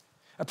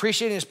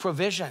 Appreciating his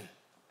provision,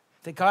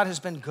 that God has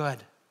been good.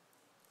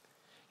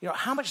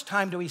 How much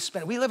time do we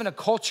spend? We live in a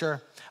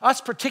culture,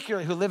 us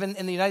particularly who live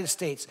in the United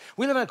States,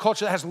 we live in a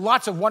culture that has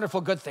lots of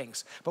wonderful good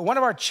things. But one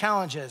of our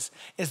challenges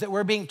is that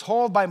we're being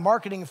told by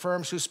marketing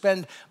firms who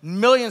spend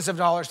millions of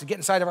dollars to get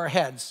inside of our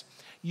heads,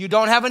 you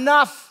don't have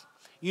enough.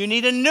 You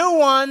need a new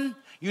one.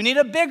 You need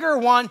a bigger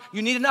one.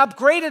 You need an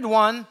upgraded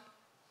one.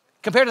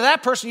 Compared to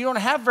that person, you don't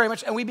have very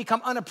much, and we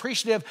become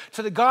unappreciative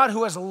to the God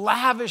who has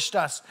lavished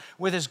us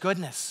with his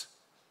goodness.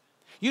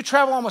 You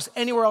travel almost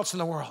anywhere else in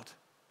the world,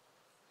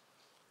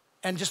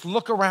 and just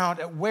look around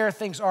at where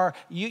things are,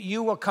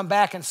 you will come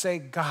back and say,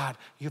 God,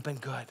 you've been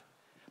good.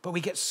 But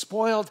we get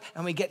spoiled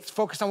and we get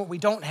focused on what we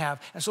don't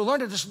have. And so learn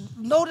to just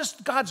notice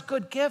God's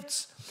good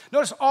gifts.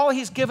 Notice all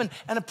he's given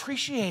and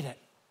appreciate it.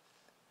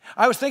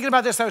 I was thinking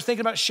about this. I was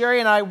thinking about Sherry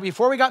and I,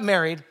 before we got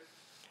married,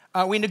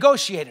 we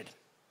negotiated.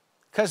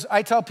 Because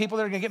I tell people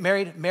that are going to get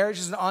married, marriage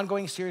is an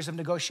ongoing series of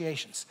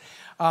negotiations.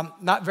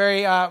 Not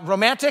very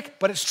romantic,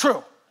 but it's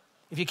true.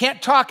 If you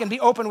can't talk and be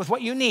open with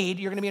what you need,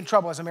 you're going to be in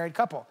trouble as a married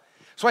couple.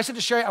 So I said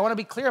to Sherry, I want to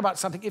be clear about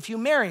something. If you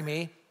marry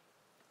me,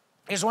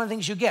 here's one of the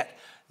things you get.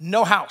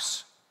 No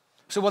house.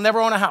 So we'll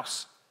never own a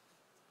house.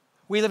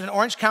 We live in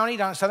Orange County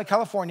down in Southern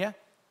California.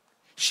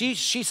 She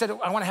said,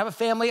 I want to have a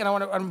family and I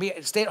want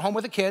to stay at home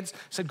with the kids. I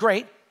said,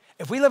 great.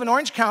 If we live in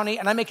Orange County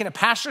and I'm making a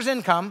pastor's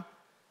income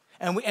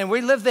and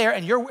we live there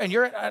and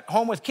you're at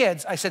home with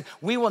kids, I said,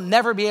 we will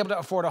never be able to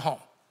afford a home.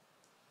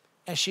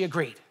 And she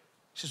agreed.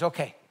 She says,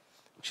 okay.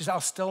 She said,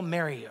 I'll still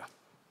marry you.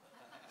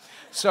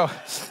 So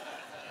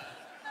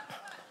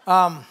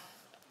I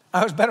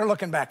was better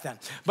looking back then.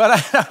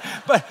 But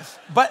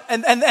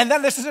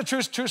then this is a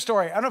true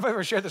story. I don't know if I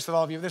ever shared this with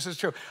all of you. This is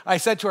true. I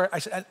said to her,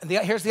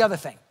 here's the other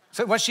thing.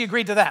 So once she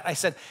agreed to that, I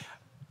said,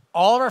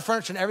 all of our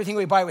furniture and everything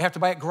we buy, we have to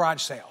buy at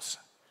garage sales.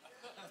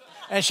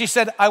 And she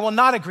said, I will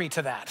not agree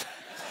to that.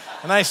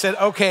 And I said,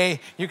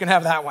 okay, you can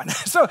have that one.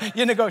 So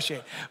you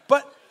negotiate.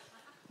 But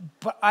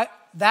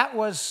that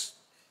was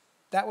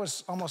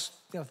almost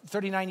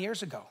 39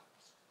 years ago.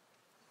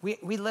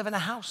 We live in a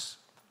house.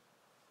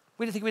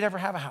 We didn't think we'd ever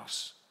have a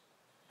house.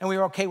 And we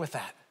were okay with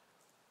that.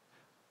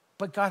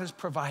 But God has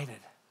provided.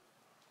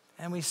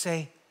 And we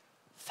say,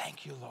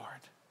 thank you, Lord.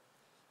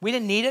 We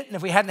didn't need it, and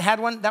if we hadn't had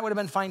one, that would have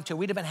been fine too.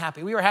 We'd have been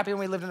happy. We were happy when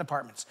we lived in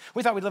apartments.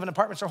 We thought we'd live in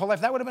apartments our whole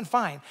life. That would have been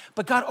fine.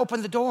 But God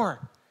opened the door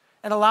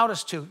and allowed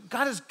us to.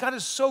 God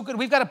is so good.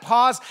 We've got to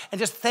pause and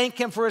just thank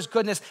him for his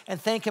goodness and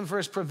thank him for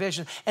his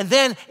provision. And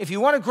then if you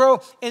want to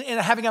grow in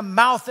having a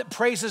mouth that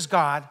praises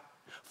God,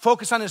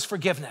 focus on his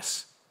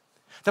forgiveness.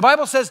 The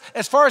Bible says,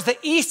 as far as the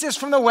east is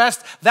from the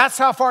west, that's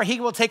how far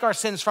he will take our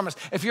sins from us.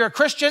 If you're a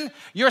Christian,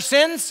 your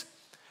sins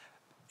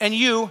and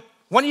you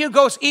One of you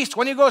goes east,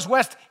 one of you goes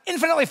west,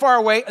 infinitely far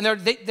away, and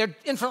they're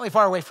infinitely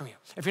far away from you.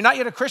 If you're not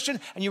yet a Christian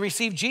and you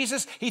receive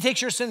Jesus, he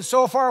takes your sins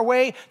so far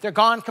away, they're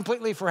gone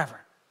completely forever.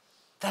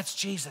 That's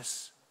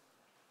Jesus.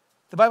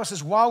 The Bible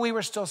says, while we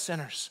were still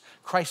sinners,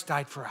 Christ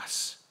died for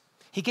us.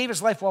 He gave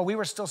his life while we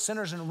were still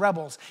sinners and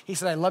rebels. He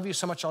said, I love you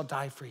so much, I'll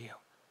die for you.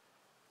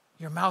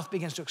 Your mouth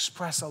begins to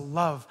express a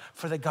love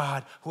for the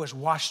God who has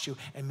washed you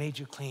and made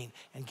you clean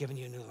and given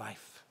you new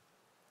life.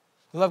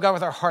 We love God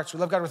with our hearts. We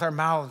love God with our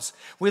mouths.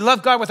 We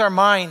love God with our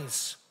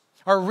minds,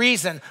 our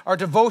reason, our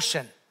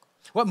devotion.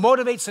 What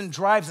motivates and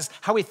drives us,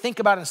 how we think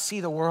about and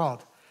see the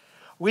world.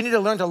 We need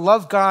to learn to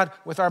love God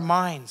with our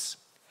minds.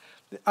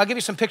 I'll give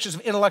you some pictures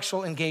of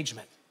intellectual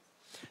engagement.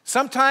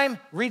 Sometime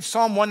read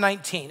Psalm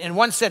 119 in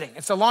one sitting.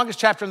 It's the longest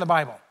chapter in the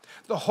Bible.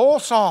 The whole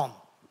psalm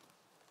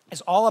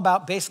is all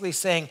about basically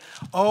saying,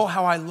 oh,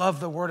 how I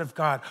love the word of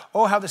God.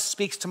 Oh, how this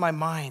speaks to my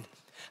mind.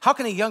 How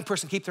can a young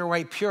person keep their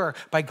way pure?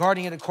 By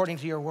guarding it according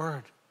to your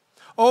word.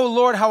 Oh,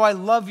 Lord, how I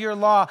love your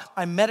law.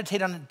 I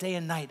meditate on it day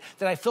and night,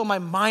 that I fill my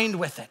mind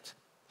with it.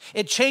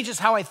 It changes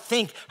how I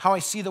think, how I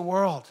see the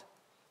world.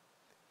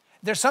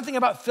 There's something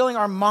about filling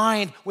our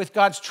mind with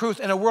God's truth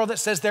in a world that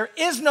says there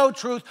is no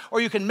truth, or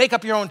you can make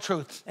up your own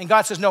truth. And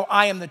God says, no,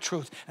 I am the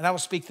truth, and I will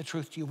speak the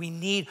truth to you. We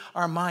need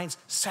our minds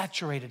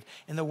saturated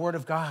in the word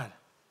of God.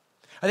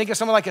 I think of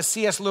someone like a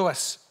C.S.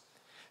 Lewis.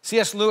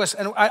 C.S. Lewis,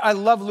 and I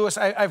love Lewis.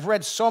 I've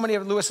read so many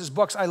of Lewis's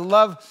books. I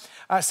love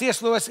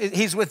C.S. Lewis.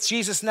 He's with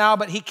Jesus now,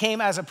 but he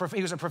came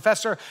he was a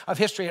professor of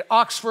history at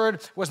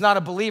Oxford, was not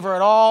a believer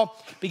at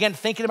all, began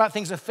thinking about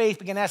things of faith,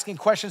 began asking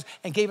questions,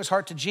 and gave his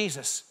heart to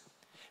Jesus.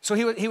 So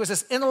he was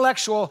this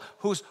intellectual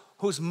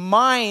whose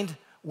mind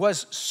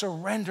was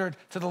surrendered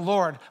to the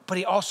Lord, but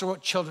he also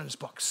wrote children's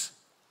books,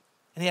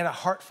 and he had a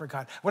heart for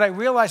God. What I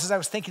realized as I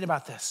was thinking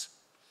about this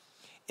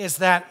is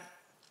that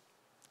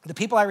the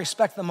people I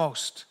respect the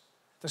most,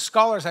 the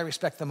scholars I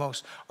respect the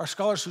most, are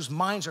scholars whose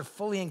minds are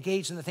fully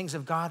engaged in the things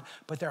of God,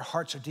 but their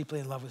hearts are deeply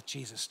in love with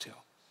Jesus too.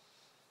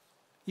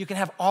 You can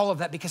have all of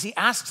that because he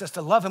asks us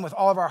to love him with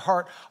all of our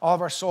heart, all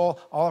of our soul,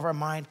 all of our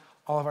mind,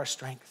 all of our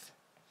strength.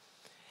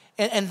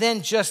 And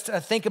then just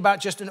think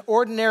about just an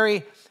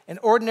ordinary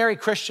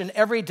Christian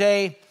every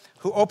day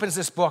who opens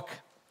this book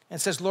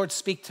and says, Lord,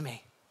 speak to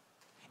me.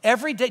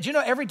 Every day, do you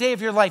know every day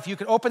of your life you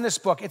can open this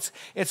book?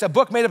 It's a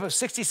book made up of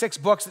 66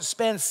 books that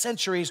span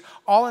centuries,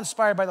 all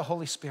inspired by the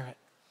Holy Spirit.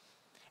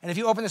 And if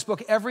you open this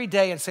book every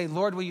day and say,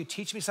 Lord, will you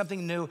teach me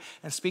something new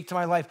and speak to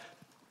my life?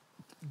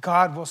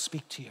 God will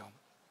speak to you.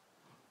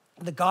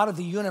 The God of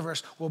the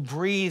universe will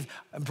breathe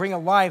and bring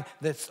alive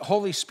the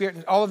Holy Spirit.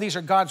 And all of these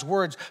are God's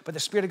words, but the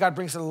Spirit of God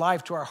brings it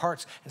alive to our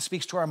hearts and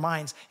speaks to our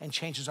minds and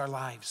changes our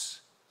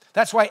lives.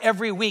 That's why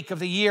every week of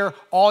the year,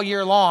 all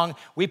year long,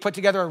 we put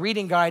together a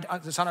reading guide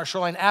that's on our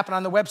Shoreline app and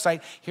on the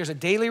website. Here's a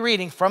daily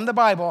reading from the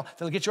Bible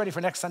that'll get you ready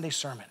for next Sunday's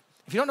sermon.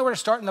 If you don't know where to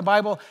start in the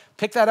Bible,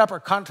 pick that up or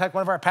contact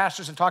one of our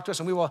pastors and talk to us,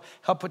 and we will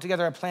help put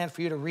together a plan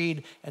for you to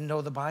read and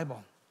know the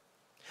Bible.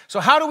 So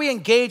how do we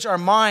engage our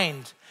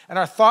mind and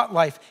our thought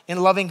life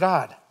in loving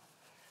God?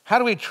 How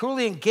do we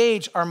truly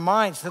engage our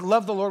minds to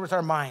love the Lord with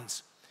our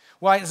minds?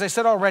 Well, as I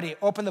said already,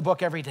 open the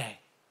book every day.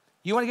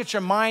 You want to get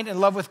your mind in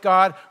love with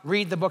God,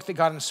 read the book that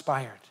God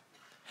inspired.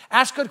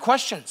 Ask good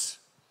questions.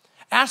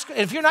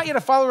 If you're not yet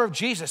a follower of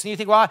Jesus and you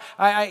think, well,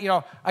 I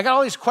got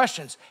all these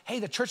questions. Hey,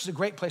 the church is a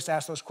great place to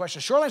ask those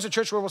questions. Shoreline's a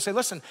church where we'll say,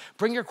 listen,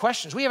 bring your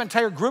questions. We have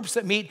entire groups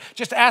that meet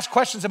just to ask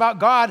questions about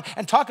God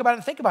and talk about it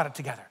and think about it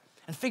together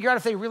and figure out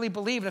if they really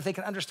believe and if they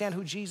can understand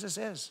who Jesus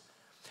is.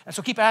 And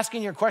so keep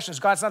asking your questions.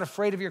 God's not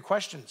afraid of your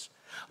questions.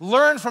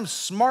 Learn from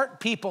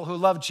smart people who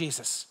love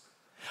Jesus.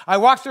 I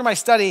walked through my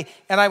study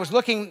and I was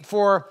looking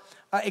for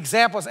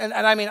examples. And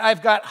I mean,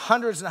 I've got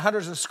hundreds and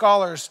hundreds of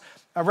scholars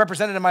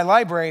represented in my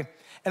library.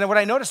 And then what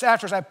I noticed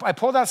afterwards, I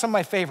pulled out some of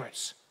my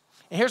favorites.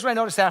 And here's what I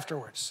noticed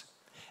afterwards.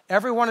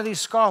 Every one of these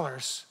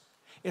scholars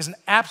is an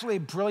absolutely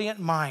brilliant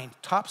mind,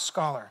 top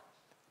scholar,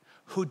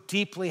 who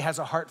deeply has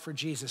a heart for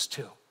Jesus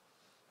too.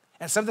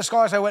 And some of the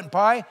scholars I went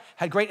by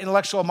had great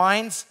intellectual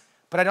minds,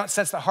 but I don't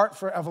sense the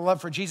heart of a love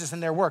for Jesus in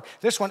their work.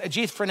 This one,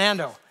 Ajith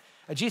Fernando.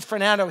 Ajith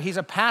Fernando, he's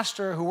a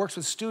pastor who works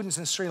with students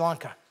in Sri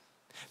Lanka.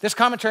 This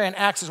commentary on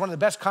Acts is one of the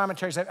best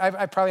commentaries.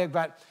 I probably have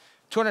got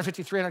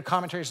 250, 300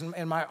 commentaries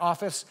in my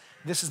office.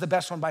 This is the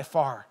best one by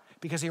far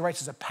because he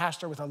writes as a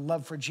pastor with a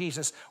love for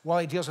Jesus while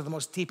he deals with the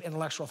most deep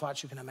intellectual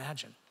thoughts you can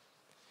imagine.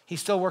 He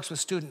still works with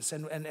students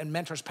and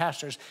mentors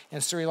pastors in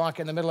Sri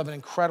Lanka in the middle of an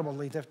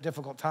incredibly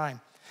difficult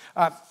time.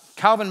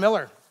 Calvin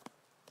Miller,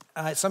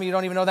 some of you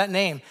don't even know that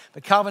name,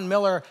 but Calvin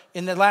Miller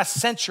in the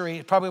last century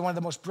is probably one of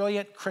the most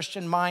brilliant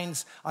Christian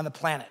minds on the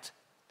planet.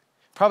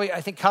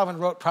 I think Calvin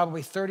wrote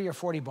probably 30 or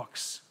 40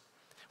 books.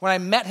 When I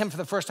met him for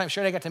the first time,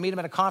 I got to meet him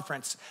at a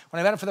conference.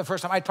 When I met him for the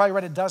first time, I'd probably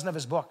read a dozen of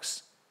his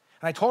books.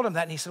 And I told him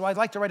that, and he said, well, I'd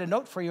like to write a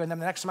note for you. And then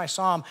the next time I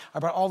saw him, I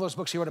brought all those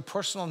books. He wrote a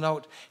personal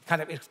note,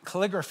 kind of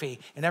calligraphy,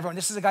 and everyone.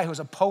 This is a guy who was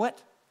a poet,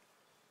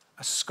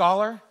 a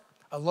scholar,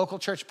 a local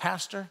church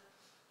pastor,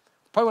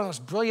 probably one of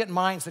the most brilliant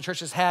minds the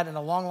church has had in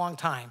a long, long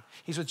time.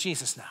 He's with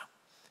Jesus now.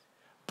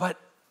 But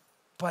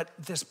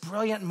this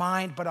brilliant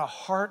mind, but a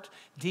heart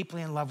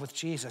deeply in love with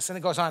Jesus. And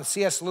it goes on,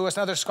 C.S. Lewis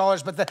and other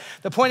scholars, but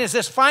the point is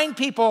this: find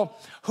people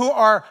who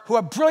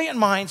have brilliant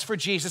minds for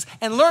Jesus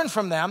and learn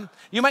from them.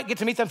 You might get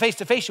to meet them face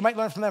to face. You might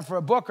learn from them from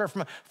a book or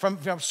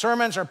from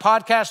sermons or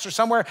podcasts or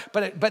somewhere,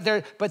 but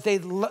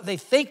they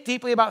think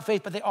deeply about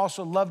faith, but they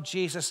also love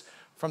Jesus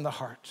from the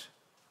heart.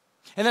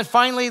 And then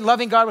finally,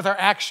 loving God with our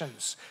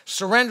actions,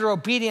 surrender,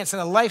 obedience,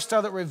 and a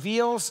lifestyle that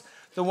reveals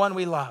the one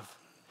we love.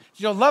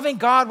 You know, loving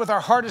God with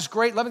our heart is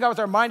great. Loving God with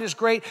our mind is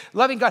great.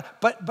 Loving God,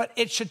 but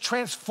it should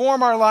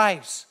transform our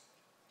lives.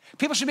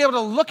 People should be able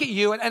to look at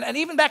you, and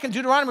even back in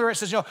Deuteronomy where it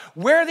says,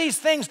 wear these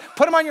things,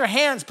 put them on your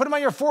hands, put them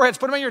on your foreheads,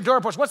 put them on your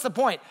doorposts. What's the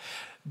point?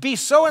 Be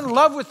so in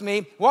love with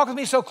me, walk with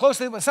me so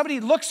closely that when somebody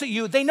looks at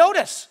you, they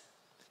notice.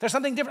 There's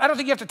something different. I don't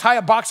think you have to tie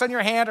a box on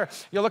your hand, or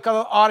you'll look a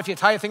little odd if you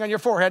tie a thing on your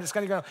forehead. It's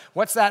going to go,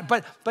 what's that?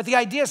 But the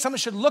idea is someone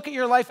should look at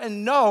your life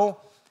and know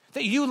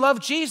that you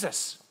love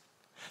Jesus.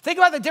 Think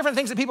about the different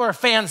things that people are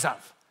fans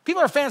of.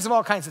 People are fans of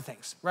all kinds of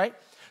things, right?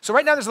 So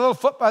right now there's a little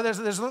football, there's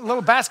a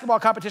little basketball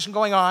competition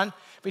going on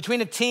between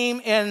a team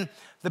in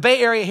the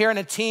Bay Area here and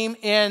a team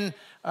in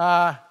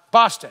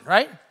Boston,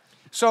 right?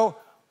 So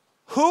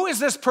who is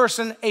this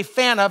person a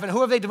fan of, and who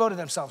have they devoted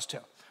themselves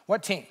to?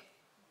 What team?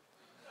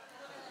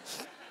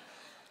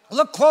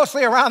 Look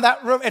closely around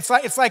that room. It's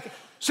like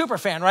super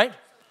fan, right?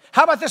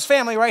 How about this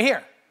family right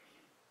here?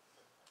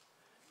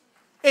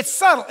 It's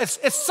subtle.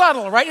 It's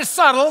subtle, right? It's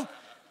subtle,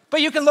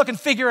 but you can look and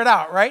figure it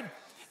out, right?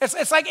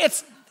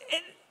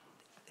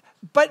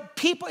 But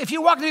people, if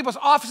you walk into people's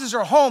offices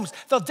or homes,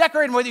 they'll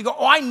decorate them with you. Go,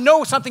 oh, I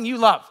know something you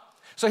love.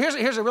 So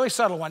here's a really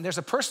subtle one. There's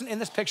a person in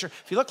this picture.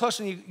 If you look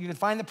closely, you can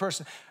find the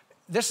person.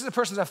 This is a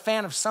person who's a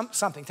fan of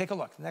something. Take a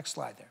look. Next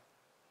slide there.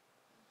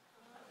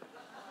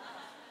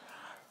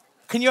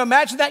 Can you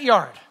imagine that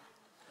yard?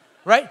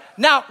 Right?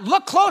 Now,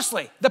 look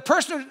closely. The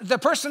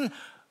person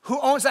who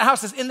owns that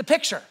house is in the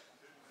picture.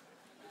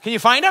 Can you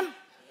find him?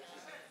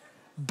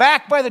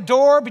 Back by the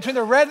door, between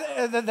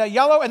the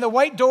yellow and the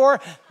white door,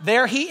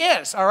 there he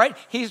is, all right?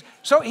 He's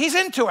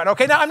into it,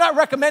 okay? Now, I'm not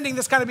recommending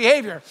this kind of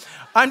behavior.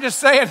 I'm just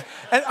saying,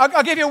 and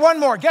I'll give you one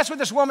more. Guess what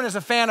this woman is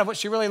a fan of, what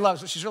she really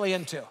loves, what she's really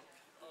into.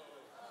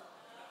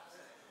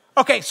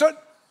 Okay, so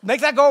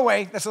make that go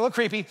away. That's a little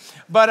creepy,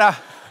 but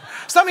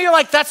some of you are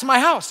like, that's my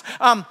house.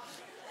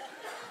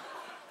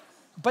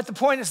 But the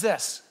point is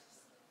this.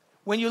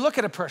 When you look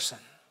at a person,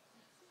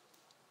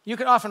 you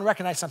can often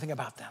recognize something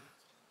about them.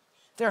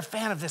 They're a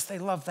fan of this. They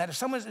love that. If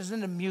someone is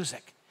into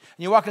music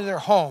and you walk into their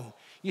home,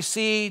 you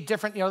see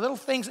different little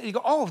things and you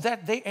go, oh,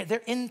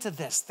 they're into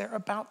this. They're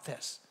about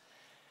this.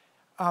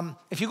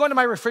 If you go into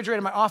my refrigerator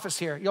in my office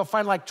here, you'll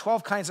find like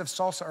 12 kinds of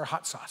salsa or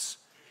hot sauce.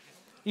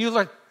 You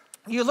learn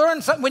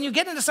when you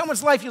get into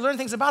someone's life, you learn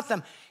things about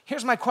them.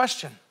 Here's my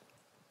question.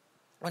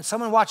 When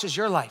someone watches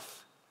your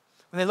life,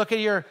 when they look at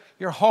your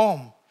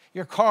home,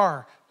 your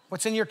car,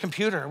 what's in your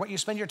computer, what you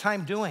spend your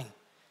time doing,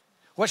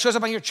 what shows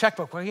up on your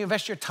checkbook, what you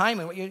invest your time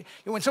in,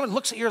 when someone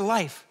looks at your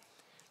life,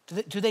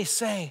 do they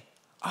say,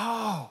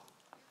 oh,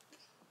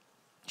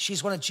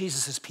 she's one of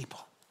Jesus' people.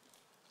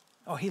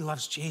 Oh, he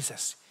loves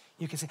Jesus.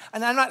 You can say,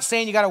 and I'm not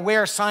saying you got to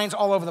wear signs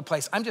all over the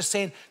place. I'm just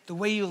saying the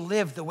way you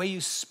live, the way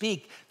you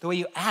speak, the way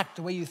you act,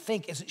 the way you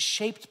think, is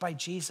shaped by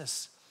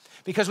Jesus.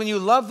 Because when you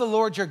love the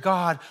Lord your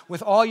God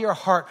with all your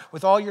heart,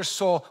 with all your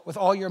soul, with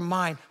all your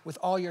mind, with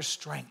all your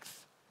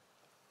strength,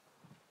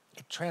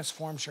 it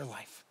transforms your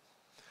life.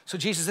 So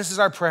Jesus, this is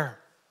our prayer.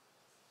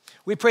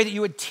 We pray that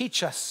you would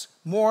teach us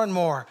more and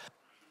more.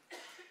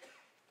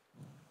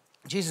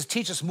 Jesus,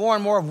 teach us more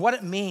and more of what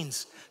it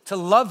means to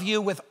love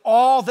you with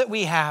all that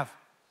we have.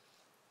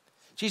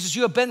 Jesus,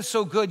 you have been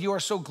so good. You are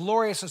so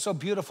glorious and so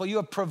beautiful. You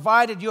have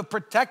provided. You have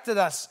protected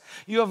us.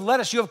 You have led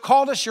us. You have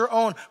called us your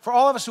own. For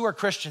all of us who are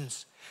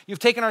Christians, you've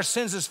taken our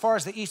sins as far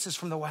as the east is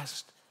from the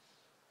west.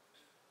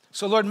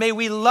 So Lord, may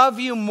we love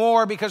you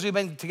more because we've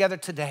been together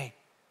today.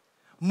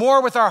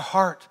 More with our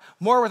heart,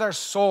 more with our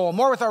soul,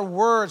 more with our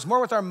words, more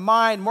with our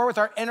mind, more with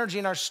our energy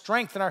and our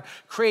strength and our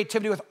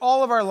creativity, with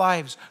all of our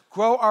lives,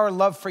 grow our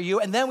love for you.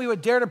 And then we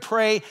would dare to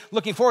pray,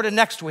 looking forward to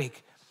next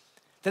week,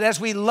 that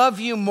as we love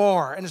you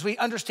more and as we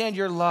understand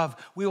your love,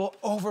 we will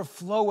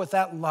overflow with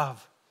that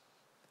love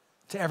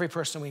to every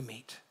person we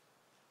meet.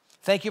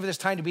 Thank you for this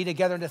time to be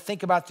together and to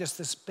think about just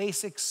this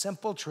basic,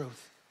 simple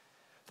truth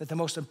that the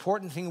most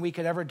important thing we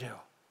could ever do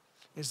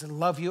is to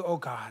love you, oh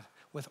God,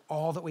 with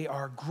all that we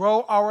are.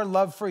 Grow our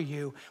love for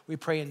you, we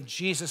pray in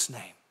Jesus'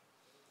 name.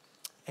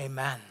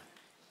 Amen.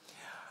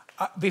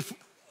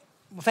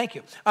 Well, thank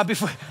you.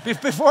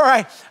 Before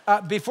I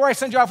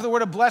send you off with a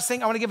word of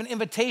blessing, I want to give an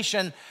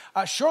invitation.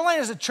 Shoreline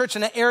is a church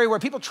in an area where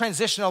people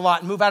transition a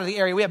lot and move out of the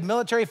area. We have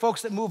military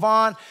folks that move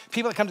on,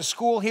 people that come to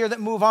school here that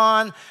move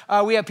on.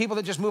 We have people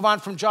that just move on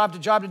from job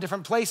to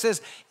different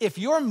places. If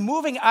you're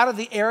moving out of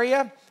the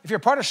area, if you're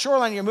part of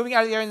Shoreline, you're moving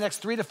out of the area in the next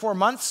 3 to 4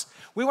 months,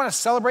 we want to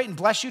celebrate and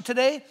bless you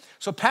today.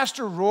 So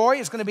Pastor Roy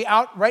is going to be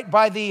out right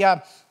by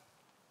the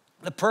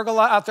the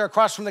pergola out there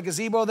across from the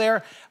gazebo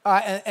there,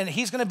 and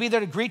he's going to be there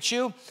to greet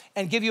you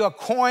and give you a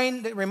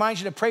coin that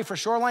reminds you to pray for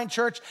Shoreline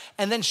Church.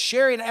 And then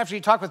Sherry, and after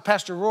you talk with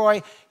Pastor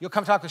Roy, you'll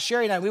come talk with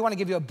Sherry and I. We want to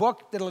give you a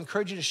book that'll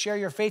encourage you to share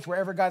your faith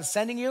wherever God's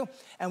sending you,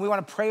 and we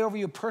want to pray over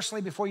you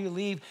personally before you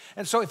leave.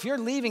 And so if you're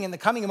leaving in the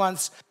coming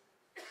months,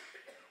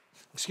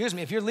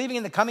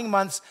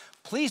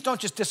 please don't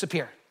just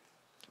disappear.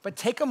 But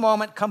take a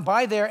moment, come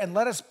by there, and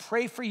let us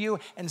pray for you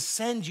and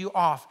send you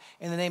off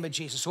in the name of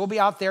Jesus. So we'll be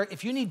out there.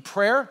 If you need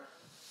prayer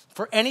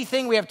for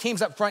anything, we have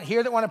teams up front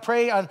here that want to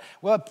pray.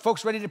 We'll have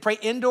folks ready to pray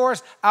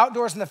indoors,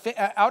 outdoors.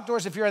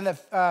 Outdoors, if you're in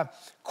the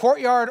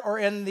courtyard or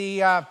in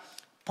the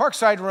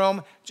Parkside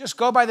room, just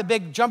go by the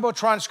big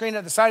Jumbotron screen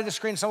at the side of the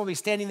screen. Someone will be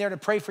standing there to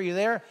pray for you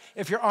there.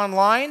 If you're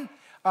online,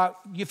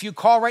 if you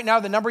call right now,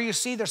 the number you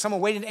see, there's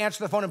someone waiting to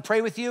answer the phone and pray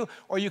with you,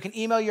 or you can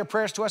email your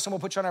prayers to us and we'll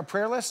put you on our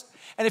prayer list.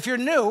 And if you're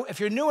new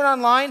and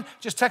online,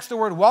 just text the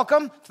word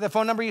welcome to the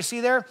phone number you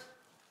see there,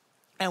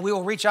 and we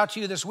will reach out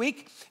to you this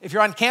week. If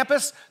you're on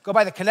campus, go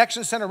by the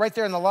Connection Center right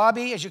there in the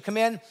lobby as you come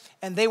in,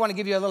 and they want to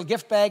give you a little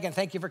gift bag and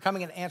thank you for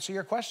coming and answer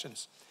your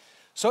questions.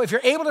 So if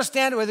you're able to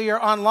stand, whether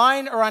you're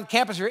online or on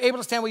campus, if you're able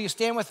to stand, will you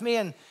stand with me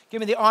and give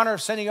me the honor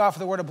of sending you off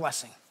with a word of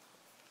blessing?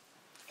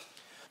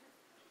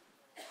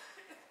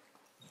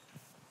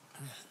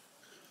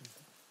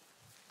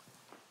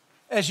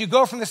 As you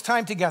go from this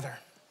time together,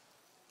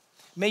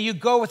 may you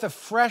go with a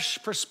fresh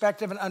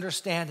perspective and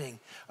understanding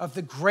of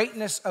the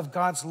greatness of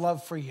God's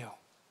love for you.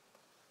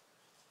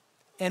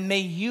 And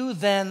may you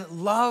then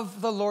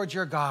love the Lord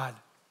your God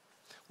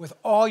with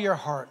all your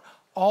heart,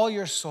 all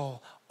your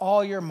soul,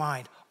 all your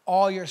mind,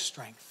 all your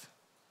strength,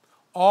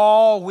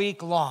 all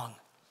week long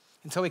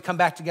until we come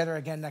back together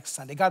again next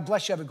Sunday. God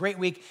bless you. Have a great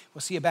week.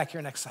 We'll see you back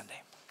here next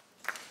Sunday.